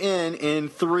count you in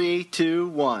 3, 2,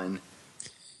 1.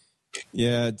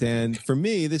 Yeah, Dan, for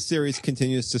me, this series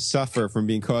continues to suffer from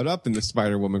being caught up in the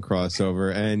Spider-Woman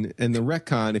crossover, and the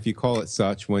retcon, if you call it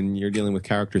such, when you're dealing with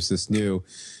characters this new,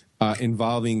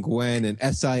 involving Gwen and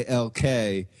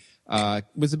SILK,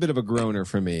 was a bit of a groaner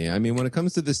for me. I mean, when it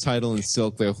comes to this title in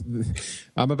Silk,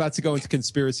 I'm about to go into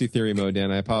conspiracy theory mode,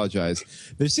 Dan. I apologize.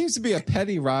 There seems to be a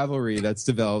petty rivalry that's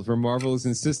developed where Marvel is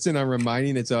insistent on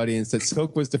reminding its audience that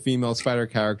Silk was the female spider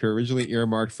character originally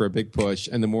earmarked for a big push,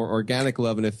 and the more organic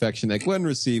love and affection that Gwen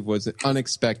received was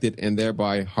unexpected and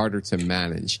thereby harder to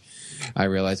manage. I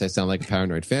realize I sound like a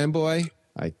paranoid fanboy.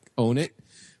 I own it.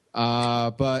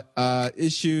 But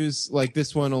issues like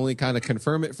this one only kind of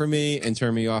confirm it for me and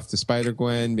turn me off to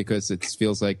Spider-Gwen because it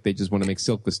feels like they just want to make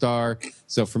Silk the star.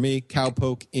 So for me,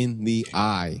 cowpoke in the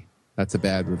eye. That's a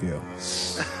bad review.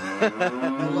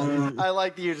 I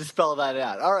like you to spell that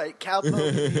out. All right,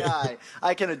 cowpoke in the eye.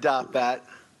 I can adopt that.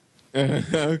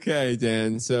 Okay,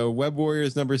 Dan. So Web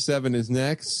Warriors number 7 is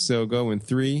next. So go in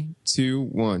 3, 2,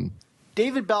 1.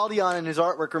 David Baldeon and his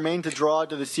artwork remains a draw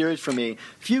to the series for me.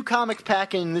 Few comics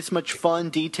pack in this much fun,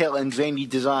 detail, and zany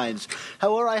designs.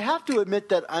 However, I have to admit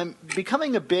that I'm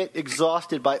becoming a bit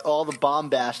exhausted by all the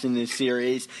bombast in this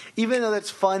series, even though that's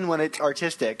fun when it's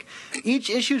artistic. Each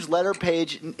issue's letter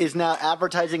page is now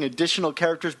advertising additional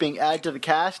characters being added to the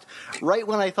cast, right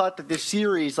when I thought that this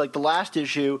series, like the last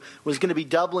issue, was going to be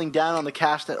doubling down on the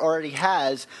cast that already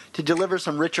has to deliver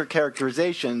some richer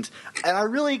characterizations. And I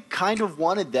really kind of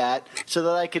wanted that, so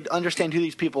that I could understand who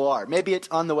these people are. Maybe it's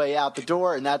on the way out the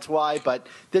door, and that's why, but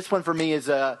this one for me is,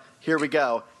 here we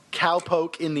go,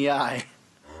 cowpoke in the eye.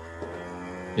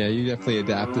 Yeah, you definitely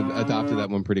adopted that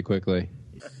one pretty quickly.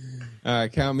 All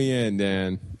right, count me in,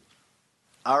 Dan.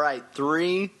 All right,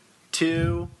 3,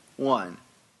 2, 1.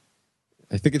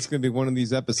 I think it's going to be one of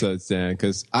these episodes, Dan,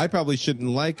 because I probably shouldn't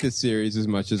like this series as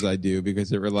much as I do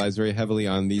because it relies very heavily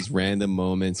on these random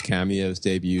moments, cameos,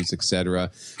 debuts, etc.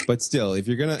 But still, if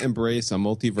you're going to embrace a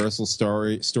multiversal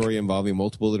story involving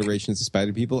multiple iterations of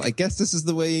Spider People, I guess this is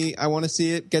the way I want to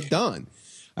see it get done.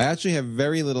 I actually have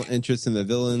very little interest in the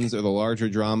villains or the larger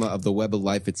drama of the Web of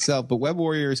Life itself, but Web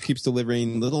Warriors keeps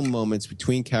delivering little moments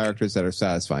between characters that are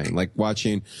satisfying, like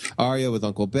watching Arya with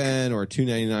Uncle Ben or a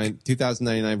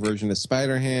 2099 version of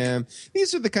Spider-Ham.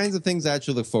 These are the kinds of things I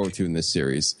actually look forward to in this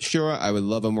series. Sure, I would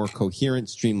love a more coherent,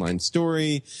 streamlined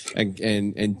story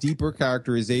and deeper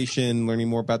characterization, learning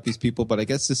more about these people, but I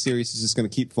guess this series is just going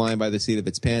to keep flying by the seat of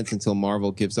its pants until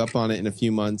Marvel gives up on it in a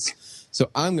few months. So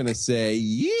I'm going to say,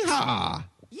 yeehaw!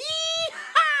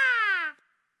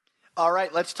 All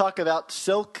right, let's talk about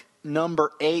Silk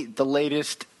number 8, the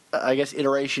latest,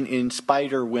 iteration in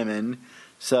Spider-Women.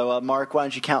 So, Mark, why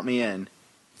don't you count me in?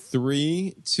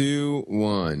 3, 2,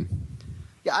 1.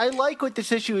 Yeah, I like what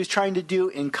this issue is trying to do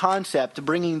in concept,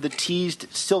 bringing the teased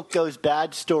Silk Goes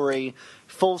Bad story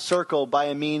full circle by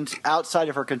a means outside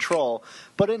of her control.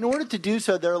 But in order to do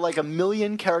so, there are like a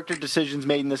million character decisions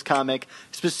made in this comic,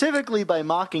 specifically by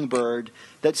Mockingbird,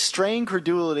 that strain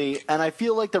credulity, and I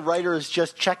feel like the writer is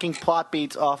just checking plot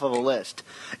beats off of a list.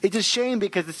 It's a shame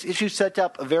because this issue sets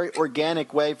up a very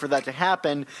organic way for that to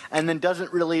happen, and then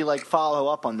doesn't really like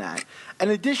follow up on that. And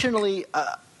additionally,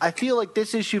 I feel like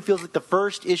this issue feels like the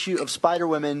first issue of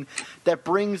Spider-Woman that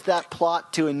brings that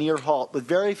plot to a near halt with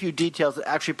very few details that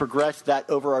actually progress that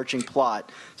overarching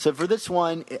plot. So for this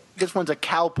one's a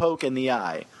cowpoke in the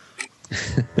eye.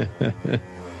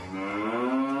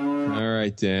 All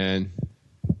right, Dan.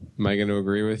 Am I going to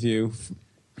agree with you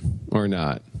or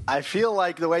not? I feel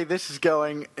like the way this is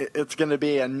going, it's going to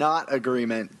be a not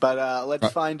agreement. But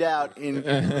let's find out in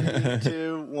 3,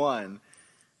 2, 1.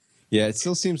 Yeah, it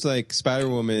still seems like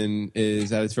Spider-Woman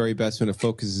is at its very best when it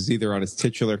focuses either on its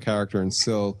titular character in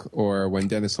Silk or when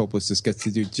Dennis Hopelessness gets to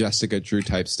do Jessica Drew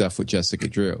type stuff with Jessica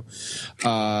Drew.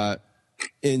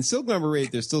 In Silk number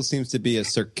 8, there still seems to be a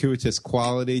circuitous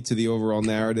quality to the overall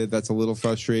narrative that's a little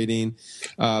frustrating.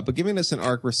 But giving us an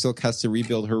arc where Silk has to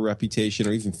rebuild her reputation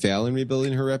or even fail in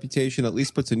rebuilding her reputation at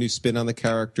least puts a new spin on the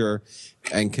character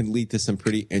and can lead to some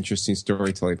pretty interesting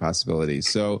storytelling possibilities.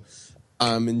 So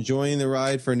I'm enjoying the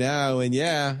ride for now, and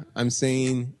yeah, I'm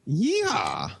saying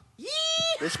yeehaw.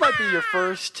 This might be your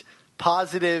first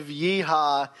positive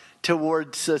yeehaw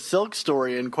towards a Silk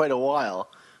story in quite a while.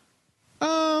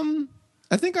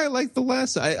 I think I like the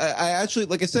last. I actually,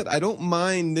 like I said, I don't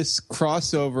mind this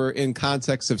crossover in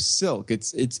context of Silk.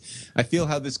 I feel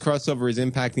how this crossover is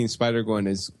impacting Spider-Gwen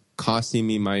is costing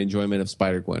me my enjoyment of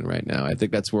Spider-Gwen right now. I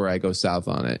think that's where I go south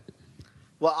on it.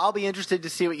 Well, I'll be interested to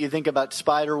see what you think about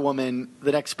Spider-Woman,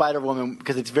 the next Spider-Woman,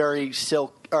 because it's very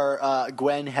Silk or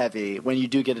Gwen heavy when you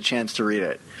do get a chance to read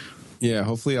it. Yeah,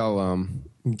 hopefully I'll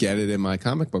get it in my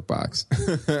comic book box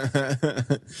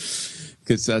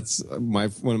because that's one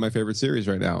of my favorite series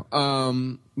right now.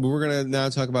 We're gonna now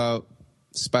talk about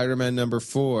Spider-Man number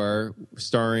 4,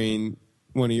 starring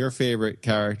one of your favorite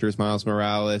characters, Miles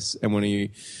Morales, and one of you.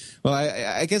 Well,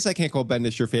 I guess I can't call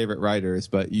Bendis your favorite writers,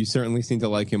 but you certainly seem to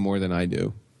like him more than I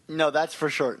do. No, that's for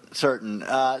sure, certain.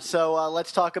 So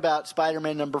let's talk about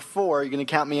Spider-Man number 4. Are you going to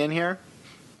count me in here?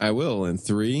 I will in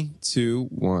 3, 2,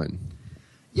 1.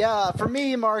 Yeah, for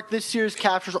me, Mark, this series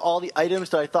captures all the items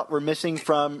that I thought were missing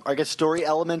from, or I guess story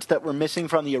elements that were missing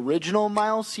from the original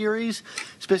Miles series,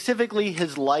 specifically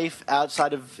his life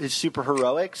outside of his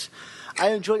superheroics.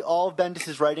 I enjoy all of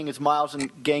Bendis' writing as Miles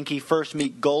and Genki first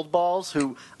meet Goldballs,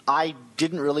 who I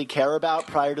didn't really care about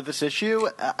prior to this issue.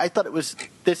 I thought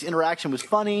this interaction was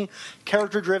funny,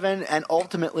 character-driven, and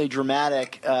ultimately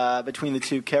dramatic between the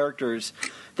two characters.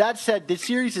 That said, this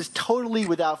series is totally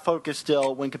without focus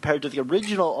still when compared to the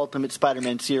original Ultimate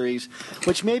Spider-Man series,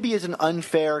 which maybe is an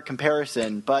unfair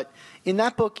comparison, but in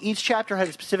that book, each chapter had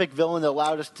a specific villain that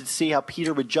allowed us to see how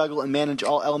Peter would juggle and manage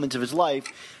all elements of his life.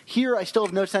 Here, I still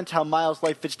have no sense how Miles'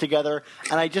 life fits together,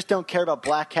 and I just don't care about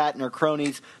Black Cat and her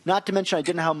cronies, not to mention I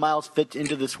didn't know how Miles fits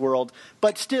into this world,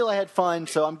 but still I had fun,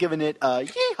 so I'm giving it a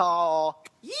yeehaw!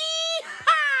 Yeehaw!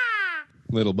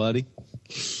 Little buddy.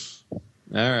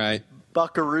 All right.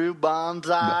 Buckaroo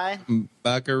Banzai.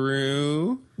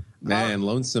 Buckaroo. Man,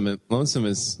 Lonesome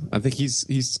is. I think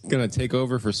he's gonna take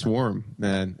over for Swarm.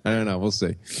 Man, I don't know. We'll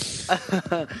see.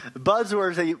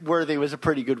 Buzzworthy was a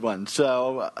pretty good one.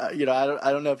 So I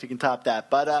don't know if you can top that.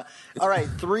 But all right,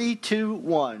 3, 2,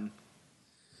 1.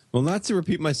 Well, not to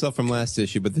repeat myself from last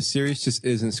issue, but the series just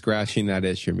isn't scratching that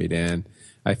itch for me, Dan.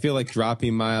 I feel like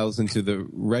dropping Miles into the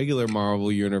regular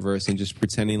Marvel universe and just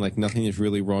pretending like nothing is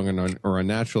really wrong or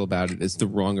unnatural about it is the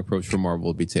wrong approach for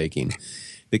Marvel to be taking.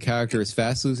 The character is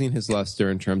fast losing his luster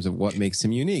in terms of what makes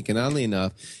him unique, and oddly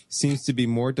enough, seems to be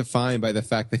more defined by the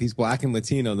fact that he's black and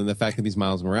Latino than the fact that he's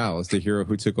Miles Morales, the hero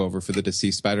who took over for the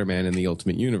deceased Spider-Man in the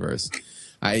Ultimate Universe.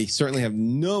 I certainly have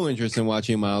no interest in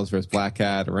watching Miles versus Black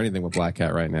Cat or anything with Black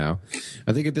Cat right now.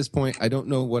 I think at this point, I don't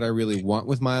know what I really want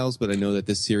with Miles, but I know that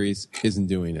this series isn't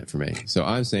doing it for me. So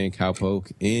I'm saying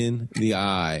cowpoke in the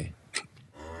eye.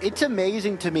 It's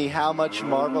amazing to me how much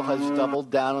Marvel has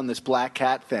doubled down on this Black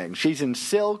Cat thing. She's in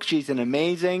Silk, she's in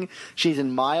Amazing, she's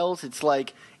in Miles. It's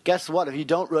like, guess what? If you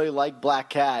don't really like Black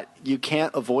Cat, you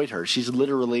can't avoid her. She's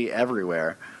literally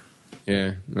everywhere.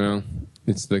 Yeah, well,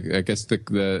 it's I guess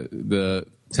the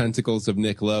tentacles of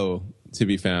Nick Lowe to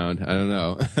be found. I don't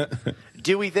know.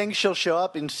 Do we think she'll show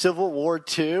up in Civil War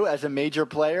 2 as a major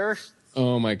player?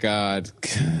 Oh my God.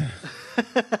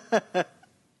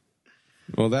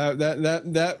 Well,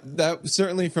 that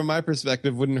certainly, from my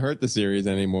perspective, wouldn't hurt the series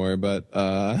anymore. But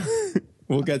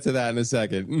We'll get to that in a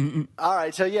second. All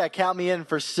right, so yeah, count me in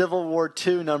for Civil War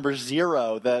II number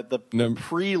 0, the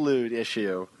prelude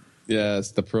issue.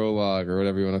 Yes, the prologue or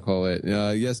whatever you want to call it.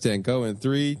 Yes, Dan, go in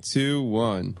 3, 2,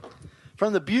 1.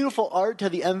 From the beautiful art to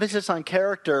the emphasis on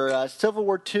character, Civil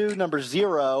War II number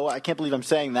 0, I can't believe I'm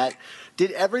saying that,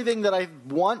 did everything that I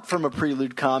want from a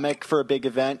prelude comic for a big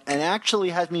event, and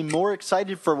actually has me more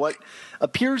excited for what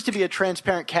appears to be a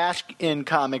transparent cash-in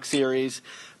comic series.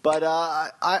 But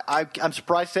I'm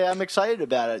surprised to say I'm excited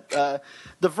about it.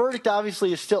 The verdict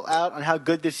obviously is still out on how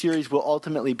good this series will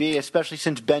ultimately be, especially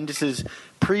since Bendis's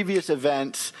previous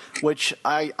events, which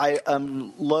I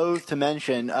am loath to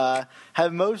mention,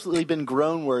 have mostly been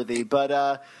groan-worthy.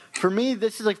 But for me,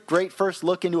 this is a great first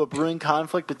look into a brewing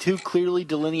conflict with two clearly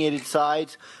delineated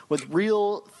sides with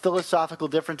real philosophical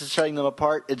differences setting them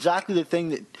apart. Exactly the thing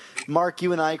that, Mark,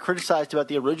 you and I criticized about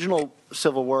the original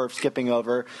Civil War of skipping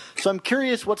over. So I'm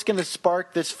curious what's going to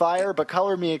spark this fire, but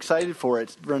color me excited for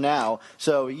it for now.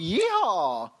 So,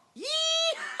 yeehaw! Yeehaw!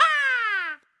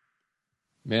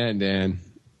 Man, Dan,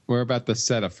 we're about to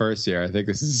set a first here. I think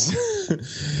this is...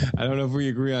 I don't know if we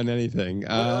agree on anything.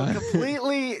 We're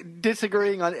completely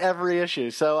disagreeing on every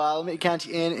issue. So let me count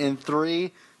you in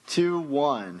 3, 2,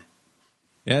 1.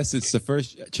 Yes, it's the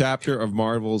first chapter of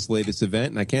Marvel's latest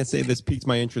event, and I can't say this piqued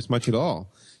my interest much at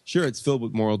all. Sure, it's filled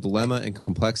with moral dilemma and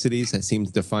complexities that seem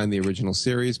to define the original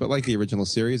series, but like the original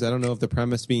series, I don't know if the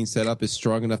premise being set up is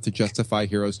strong enough to justify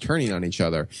heroes turning on each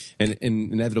other and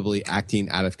inevitably acting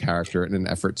out of character in an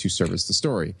effort to service the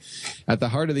story. At the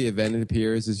heart of the event, it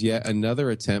appears, is yet another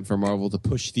attempt for Marvel to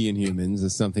push the Inhumans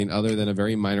as something other than a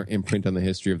very minor imprint on the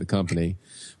history of the company.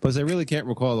 Plus, I really can't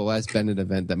recall the last Bennett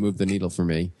event that moved the needle for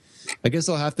me. I guess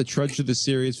I'll have to trudge through the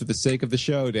series for the sake of the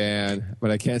show, Dan,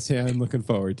 but I can't say I'm looking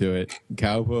forward to it.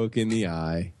 Cowpoke in the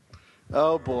eye.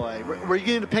 Oh, boy. Were you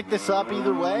going to pick this up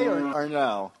either way or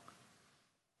no?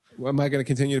 Am I going to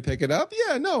continue to pick it up?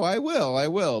 Yeah, no, I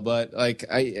will. But, like,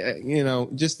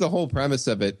 just the whole premise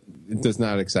of it does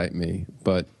not excite me.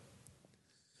 But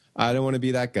I don't want to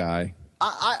be that guy.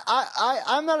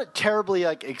 I'm not terribly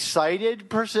excited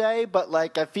per se, but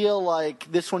I feel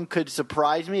like this one could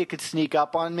surprise me. It could sneak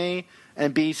up on me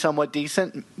and be somewhat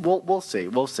decent. We'll see.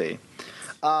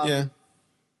 Yeah.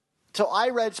 So I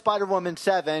read Spider-Woman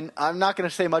 7. I'm not going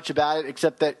to say much about it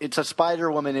except that it's a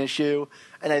Spider-Woman issue,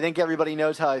 and I think everybody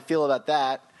knows how I feel about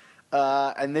that.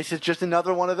 And this is just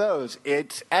another one of those.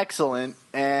 It's excellent,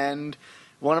 and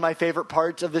one of my favorite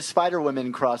parts of this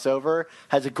Spider-Woman crossover.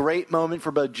 Has a great moment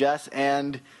for both Jess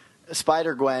and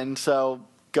Spider-Gwen, so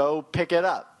go pick it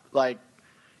up.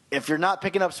 If you're not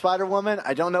picking up Spider-Woman,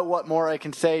 I don't know what more I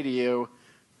can say to you.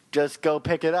 Just go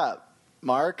pick it up.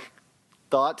 Mark,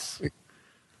 thoughts?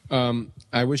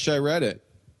 I wish I read it,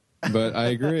 but I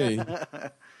agree.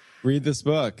 Read this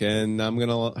book, and I'm going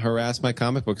to harass my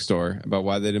comic book store about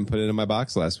why they didn't put it in my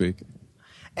box last week.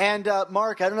 And,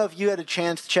 Mark, I don't know if you had a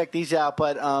chance to check these out,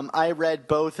 but I read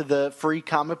both of the free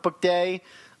Comic Book Day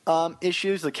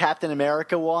issues, the Captain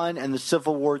America one and the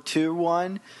Civil War II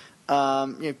one.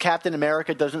 Captain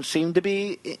America doesn't seem to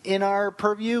be in our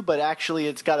purview, but actually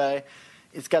it's got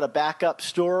a backup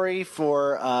story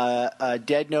for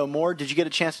Dead No More. Did you get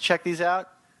a chance to check these out?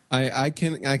 I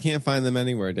can't find them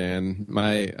anywhere, Dan.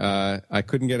 I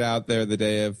couldn't get out there the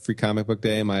day of Free Comic Book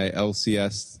Day. My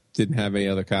LCS didn't have any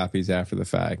other copies after the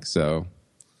fact. So,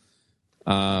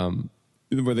 were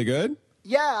they good?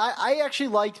 Yeah, I actually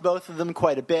liked both of them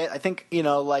quite a bit. I think,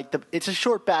 it's a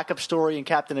short backup story in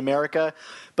Captain America,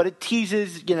 but it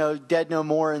teases, Dead No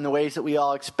More in the ways that we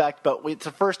all expect. But it's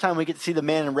the first time we get to see the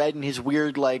Man in Red in his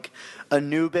weird,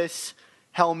 Anubis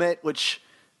helmet, which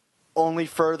only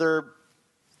further,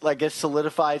 I guess,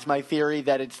 solidifies my theory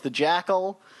that it's the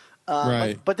Jackal.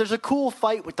 Right. But there's a cool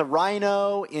fight with the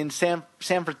Rhino in San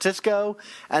Francisco,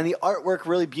 and the artwork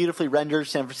really beautifully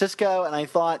renders San Francisco. And I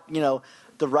thought,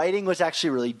 the writing was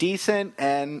actually really decent.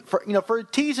 And for a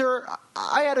teaser,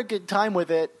 I had a good time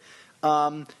with it.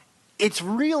 It's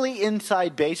really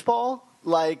inside baseball.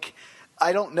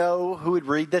 I don't know who would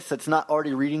read this that's not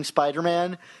already reading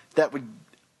Spider-Man that would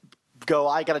go,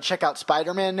 I got to check out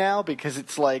Spider-Man now, because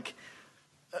it's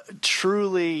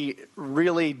truly,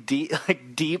 really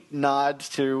deep nods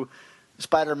to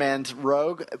Spider-Man's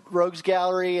Rogues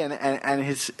Gallery and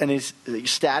his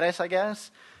status, I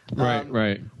guess.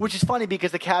 Right. Which is funny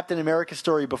because the Captain America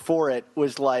story before it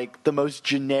was the most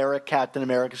generic Captain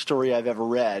America story I've ever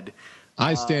read.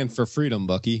 I stand for freedom,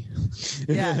 Bucky.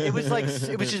 Yeah, it was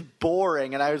it was just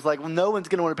boring, and I was well, no one's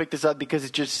going to want to pick this up because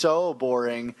it's just so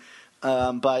boring.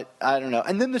 But I don't know.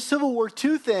 And then the Civil War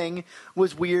II thing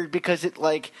was weird because it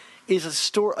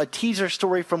is a teaser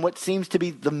story from what seems to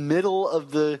be the middle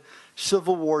of the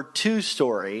Civil War II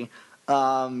story.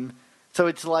 So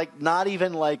it's like not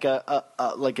even like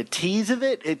a tease of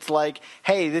it. It's like,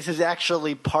 hey, this is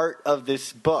actually part of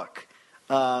this book.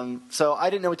 So I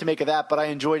didn't know what to make of that, but I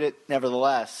enjoyed it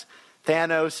nevertheless.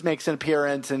 Thanos makes an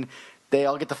appearance, and they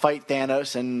all get to fight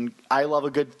Thanos, and I love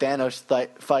a good Thanos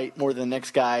fight more than the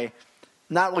next guy.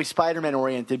 Not really Spider-Man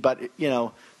oriented, but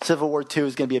Civil War II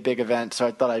is going to be a big event, so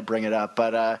I thought I'd bring it up.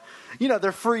 But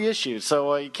they're free issues,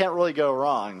 so you can't really go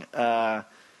wrong. Right.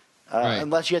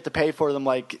 Unless you have to pay for them,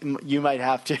 like you might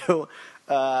have to.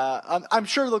 I'm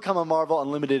sure they'll come on Marvel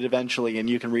Unlimited eventually, and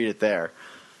you can read it there.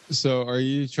 So are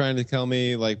you trying to tell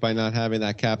me, like, by not having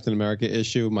that Captain America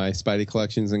issue, my Spidey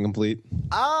collection's incomplete?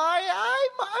 I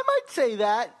might say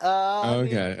that.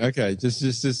 Okay.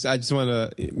 Just I just want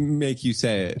to make you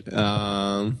say it.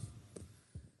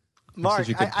 Mark,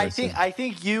 I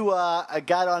think you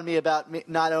got on me about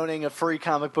not owning a free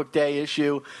Comic Book Day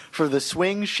issue for the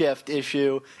Swing Shift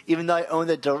issue, even though I own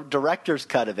the director's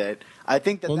cut of it. I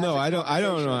think that. Well, no, I don't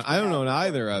own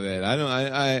either of it.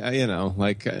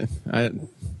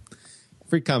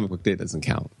 Free Comic Book Day doesn't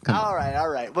count. All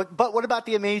right. But what about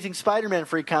the Amazing Spider-Man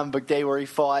Free Comic Book Day, where he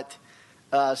fought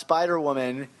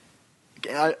Spider-Woman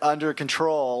under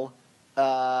control?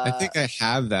 I think I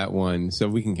have that one, so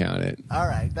we can count it. All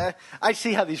right, I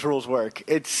see how these rules work.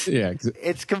 It's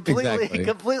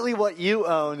completely what you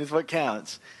own is what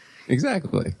counts.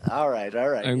 Exactly. All right.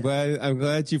 I'm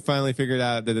glad you finally figured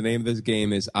out that the name of this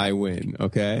game is I Win.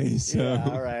 Okay. So. Yeah,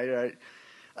 all right.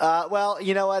 Well,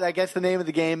 you know what? I guess the name of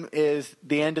the game is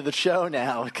the end of the show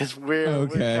now, because we're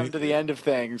come to the end of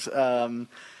things.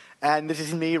 And this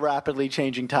is me rapidly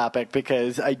changing topic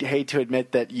because I hate to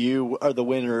admit that you are the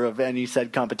winner of any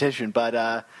said competition.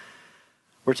 But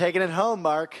we're taking it home,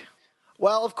 Mark.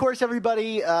 Well, of course,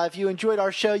 everybody, if you enjoyed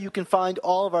our show, you can find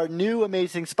all of our new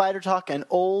Amazing Spider Talk and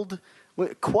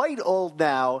quite old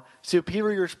now,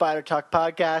 Superior Spider Talk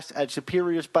podcast at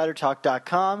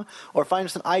superiorspidertalk.com, or find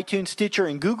us on iTunes, Stitcher,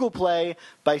 and Google Play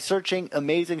by searching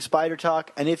Amazing Spider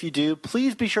Talk. And if you do,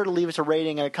 please be sure to leave us a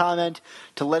rating and a comment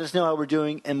to let us know how we're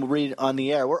doing, and we'll read it on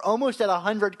the air. We're almost at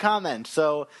 100 comments,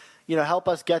 so help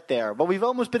us get there. But we've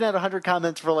almost been at 100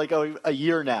 comments for like a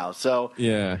year now, so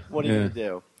what are you going to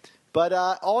do? But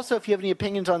also, if you have any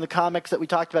opinions on the comics that we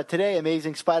talked about today,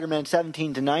 Amazing Spider-Man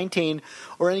 17 to 19,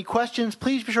 or any questions,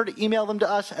 please be sure to email them to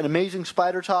us at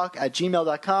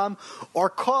amazingspidertalk@gmail.com, or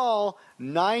call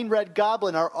 9 Red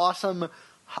Goblin, our awesome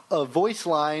voice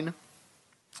line,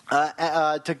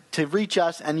 to reach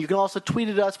us. And you can also tweet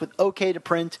at us with OK to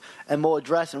print, and we'll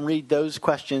address and read those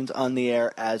questions on the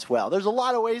air as well. There's a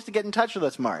lot of ways to get in touch with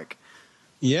us, Mark.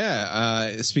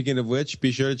 Yeah. Speaking of which,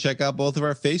 be sure to check out both of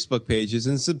our Facebook pages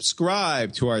and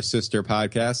subscribe to our sister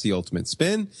podcast, The Ultimate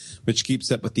Spin, which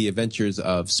keeps up with the adventures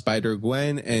of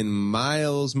Spider-Gwen and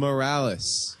Miles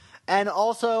Morales. And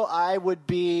also, I would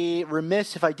be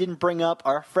remiss if I didn't bring up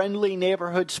our Friendly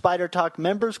Neighborhood Spider Talk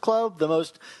Members Club, the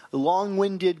most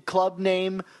long-winded club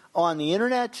name on the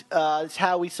internet. It's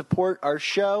how we support our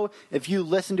show. If you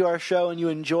listen to our show and you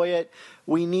enjoy it,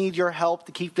 we need your help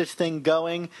to keep this thing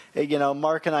going.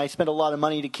 Mark and I spent a lot of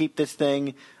money to keep this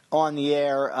thing on the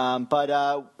air. But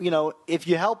if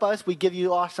you help us, we give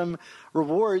you awesome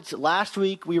rewards. Last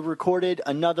week, we recorded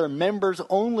another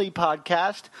members-only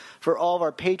podcast for all of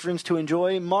our patrons to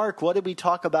enjoy. Mark, what did we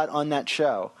talk about on that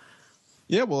show?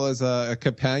 Yeah, well, as a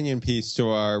companion piece to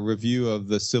our review of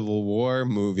the Civil War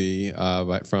movie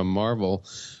from Marvel,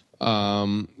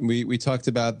 we talked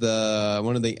about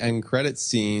one of the end credit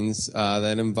scenes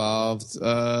that involved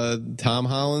Tom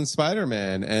Holland's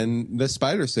Spider-Man and the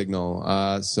Spider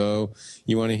Signal. So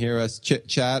you want to hear us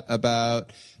chit-chat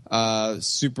about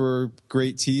super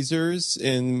great teasers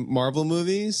in Marvel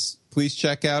movies? Please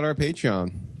check out our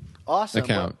Patreon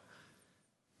account.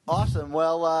 Awesome.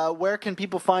 Well, where can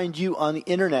people find you on the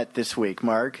internet this week,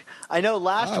 Mark? I know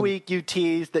last week you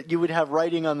teased that you would have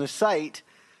writing on the site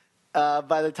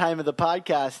by the time of the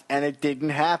podcast, and it didn't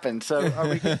happen. So are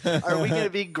we going to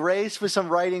be graced with some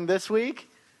writing this week?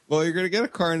 Well, you're going to get a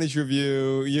Carnage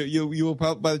review. You will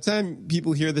probably, by the time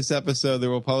people hear this episode, there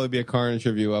will probably be a Carnage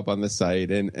review up on the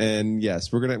site. And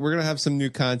yes, we're gonna have some new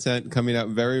content coming out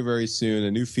very, very soon.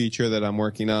 A new feature that I'm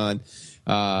working on.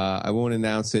 I won't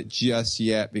announce it just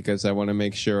yet because I want to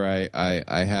make sure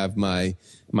I have my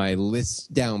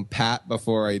list down pat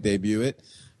before I debut it.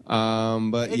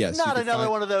 But it's not another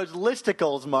one of those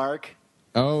listicles, Mark.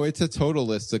 Oh, it's a total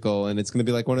listicle, and it's going to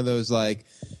be like one of those,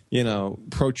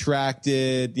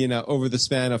 protracted, over the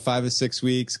span of 5 or 6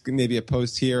 weeks, maybe a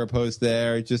post here, a post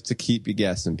there, just to keep you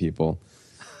guessing, people.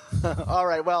 All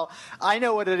right. Well, I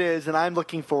know what it is, and I'm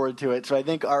looking forward to it, so I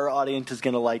think our audience is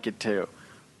going to like it too.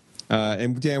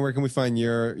 And Dan, where can we find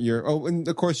your? Oh, and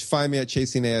of course, find me at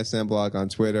Chasing ASM blog on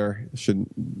Twitter. Should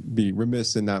be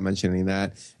remiss in not mentioning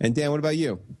that. And Dan, what about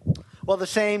you? Well, the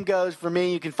same goes for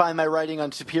me. You can find my writing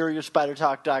on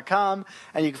SuperiorSpiderTalk.com,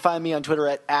 and you can find me on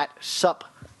Twitter at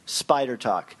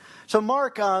SupSpiderTalk. So,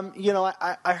 Mark,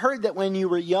 I heard that when you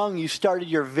were young, you started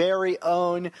your very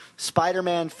own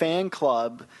Spider-Man fan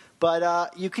club,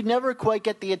 but you could never quite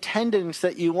get the attendance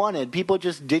that you wanted. People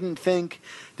just didn't think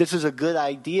this was a good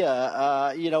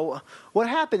idea. What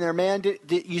happened there, man?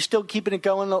 Did you still keeping it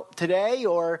going today,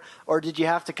 or did you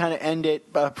have to kind of end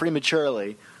it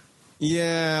prematurely?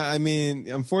 Yeah, I mean,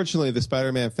 unfortunately, the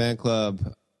Spider-Man fan club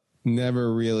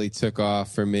never really took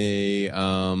off for me.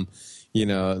 The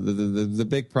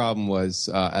big problem was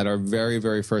at our very,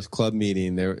 very first club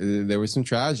meeting, there was some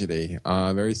tragedy,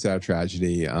 very sad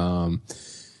tragedy.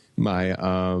 My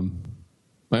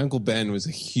Uncle Ben was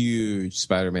a huge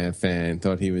Spider-Man fan,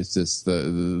 thought he was just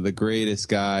the greatest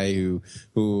guy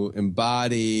who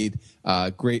embodied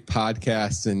great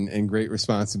podcasts and great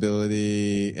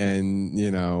responsibility and,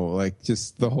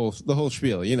 just the whole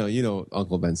spiel. You know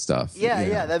Uncle Ben stuff.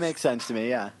 Yeah, that makes sense to me,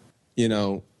 yeah.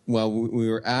 Well, we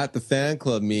were at the fan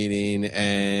club meeting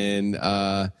and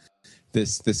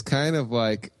this kind of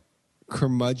like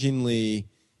curmudgeonly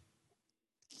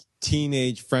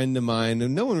teenage friend of mine who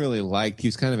no one really liked. He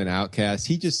was kind of an outcast.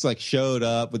 He just like showed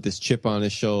up with this chip on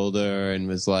his shoulder and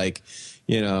was like,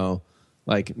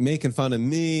 like making fun of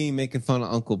me, making fun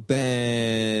of Uncle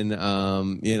Ben.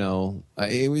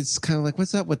 It was kind of like,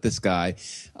 what's up with this guy?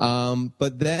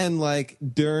 But then like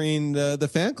during the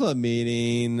fan club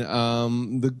meeting,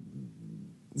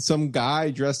 some guy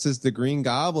dressed as the Green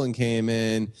Goblin came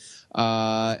in.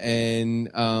 And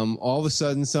all of a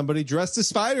sudden somebody dressed as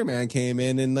Spider-Man came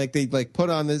in and like they like put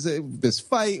on this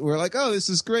fight. We're like, oh, this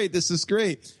is great.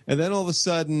 And then all of a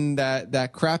sudden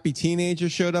that crappy teenager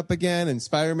showed up again and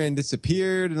Spider-Man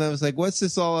disappeared. And I was like, what's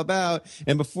this all about?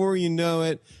 And before you know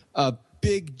it, a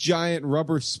big giant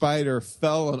rubber spider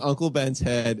fell on Uncle Ben's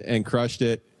head and crushed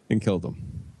it and killed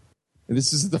him. And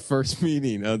this is the first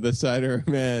meeting of the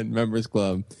Spider-Man Members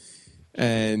Club.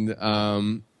 And,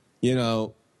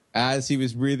 as he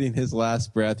was breathing his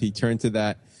last breath, he turned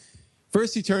to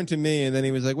first he turned to me, and then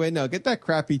he was like, wait, no, get that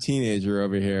crappy teenager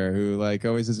over here who, like,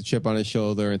 always has a chip on his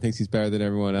shoulder and thinks he's better than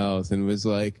everyone else, and was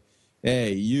like,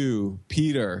 hey, you,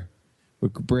 Peter,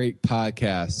 with great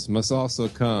podcasts, must also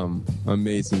come on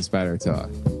Amazing Spider Talk.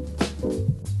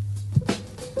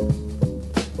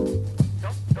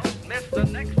 Don't miss the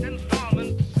next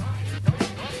installment. Don't miss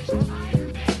the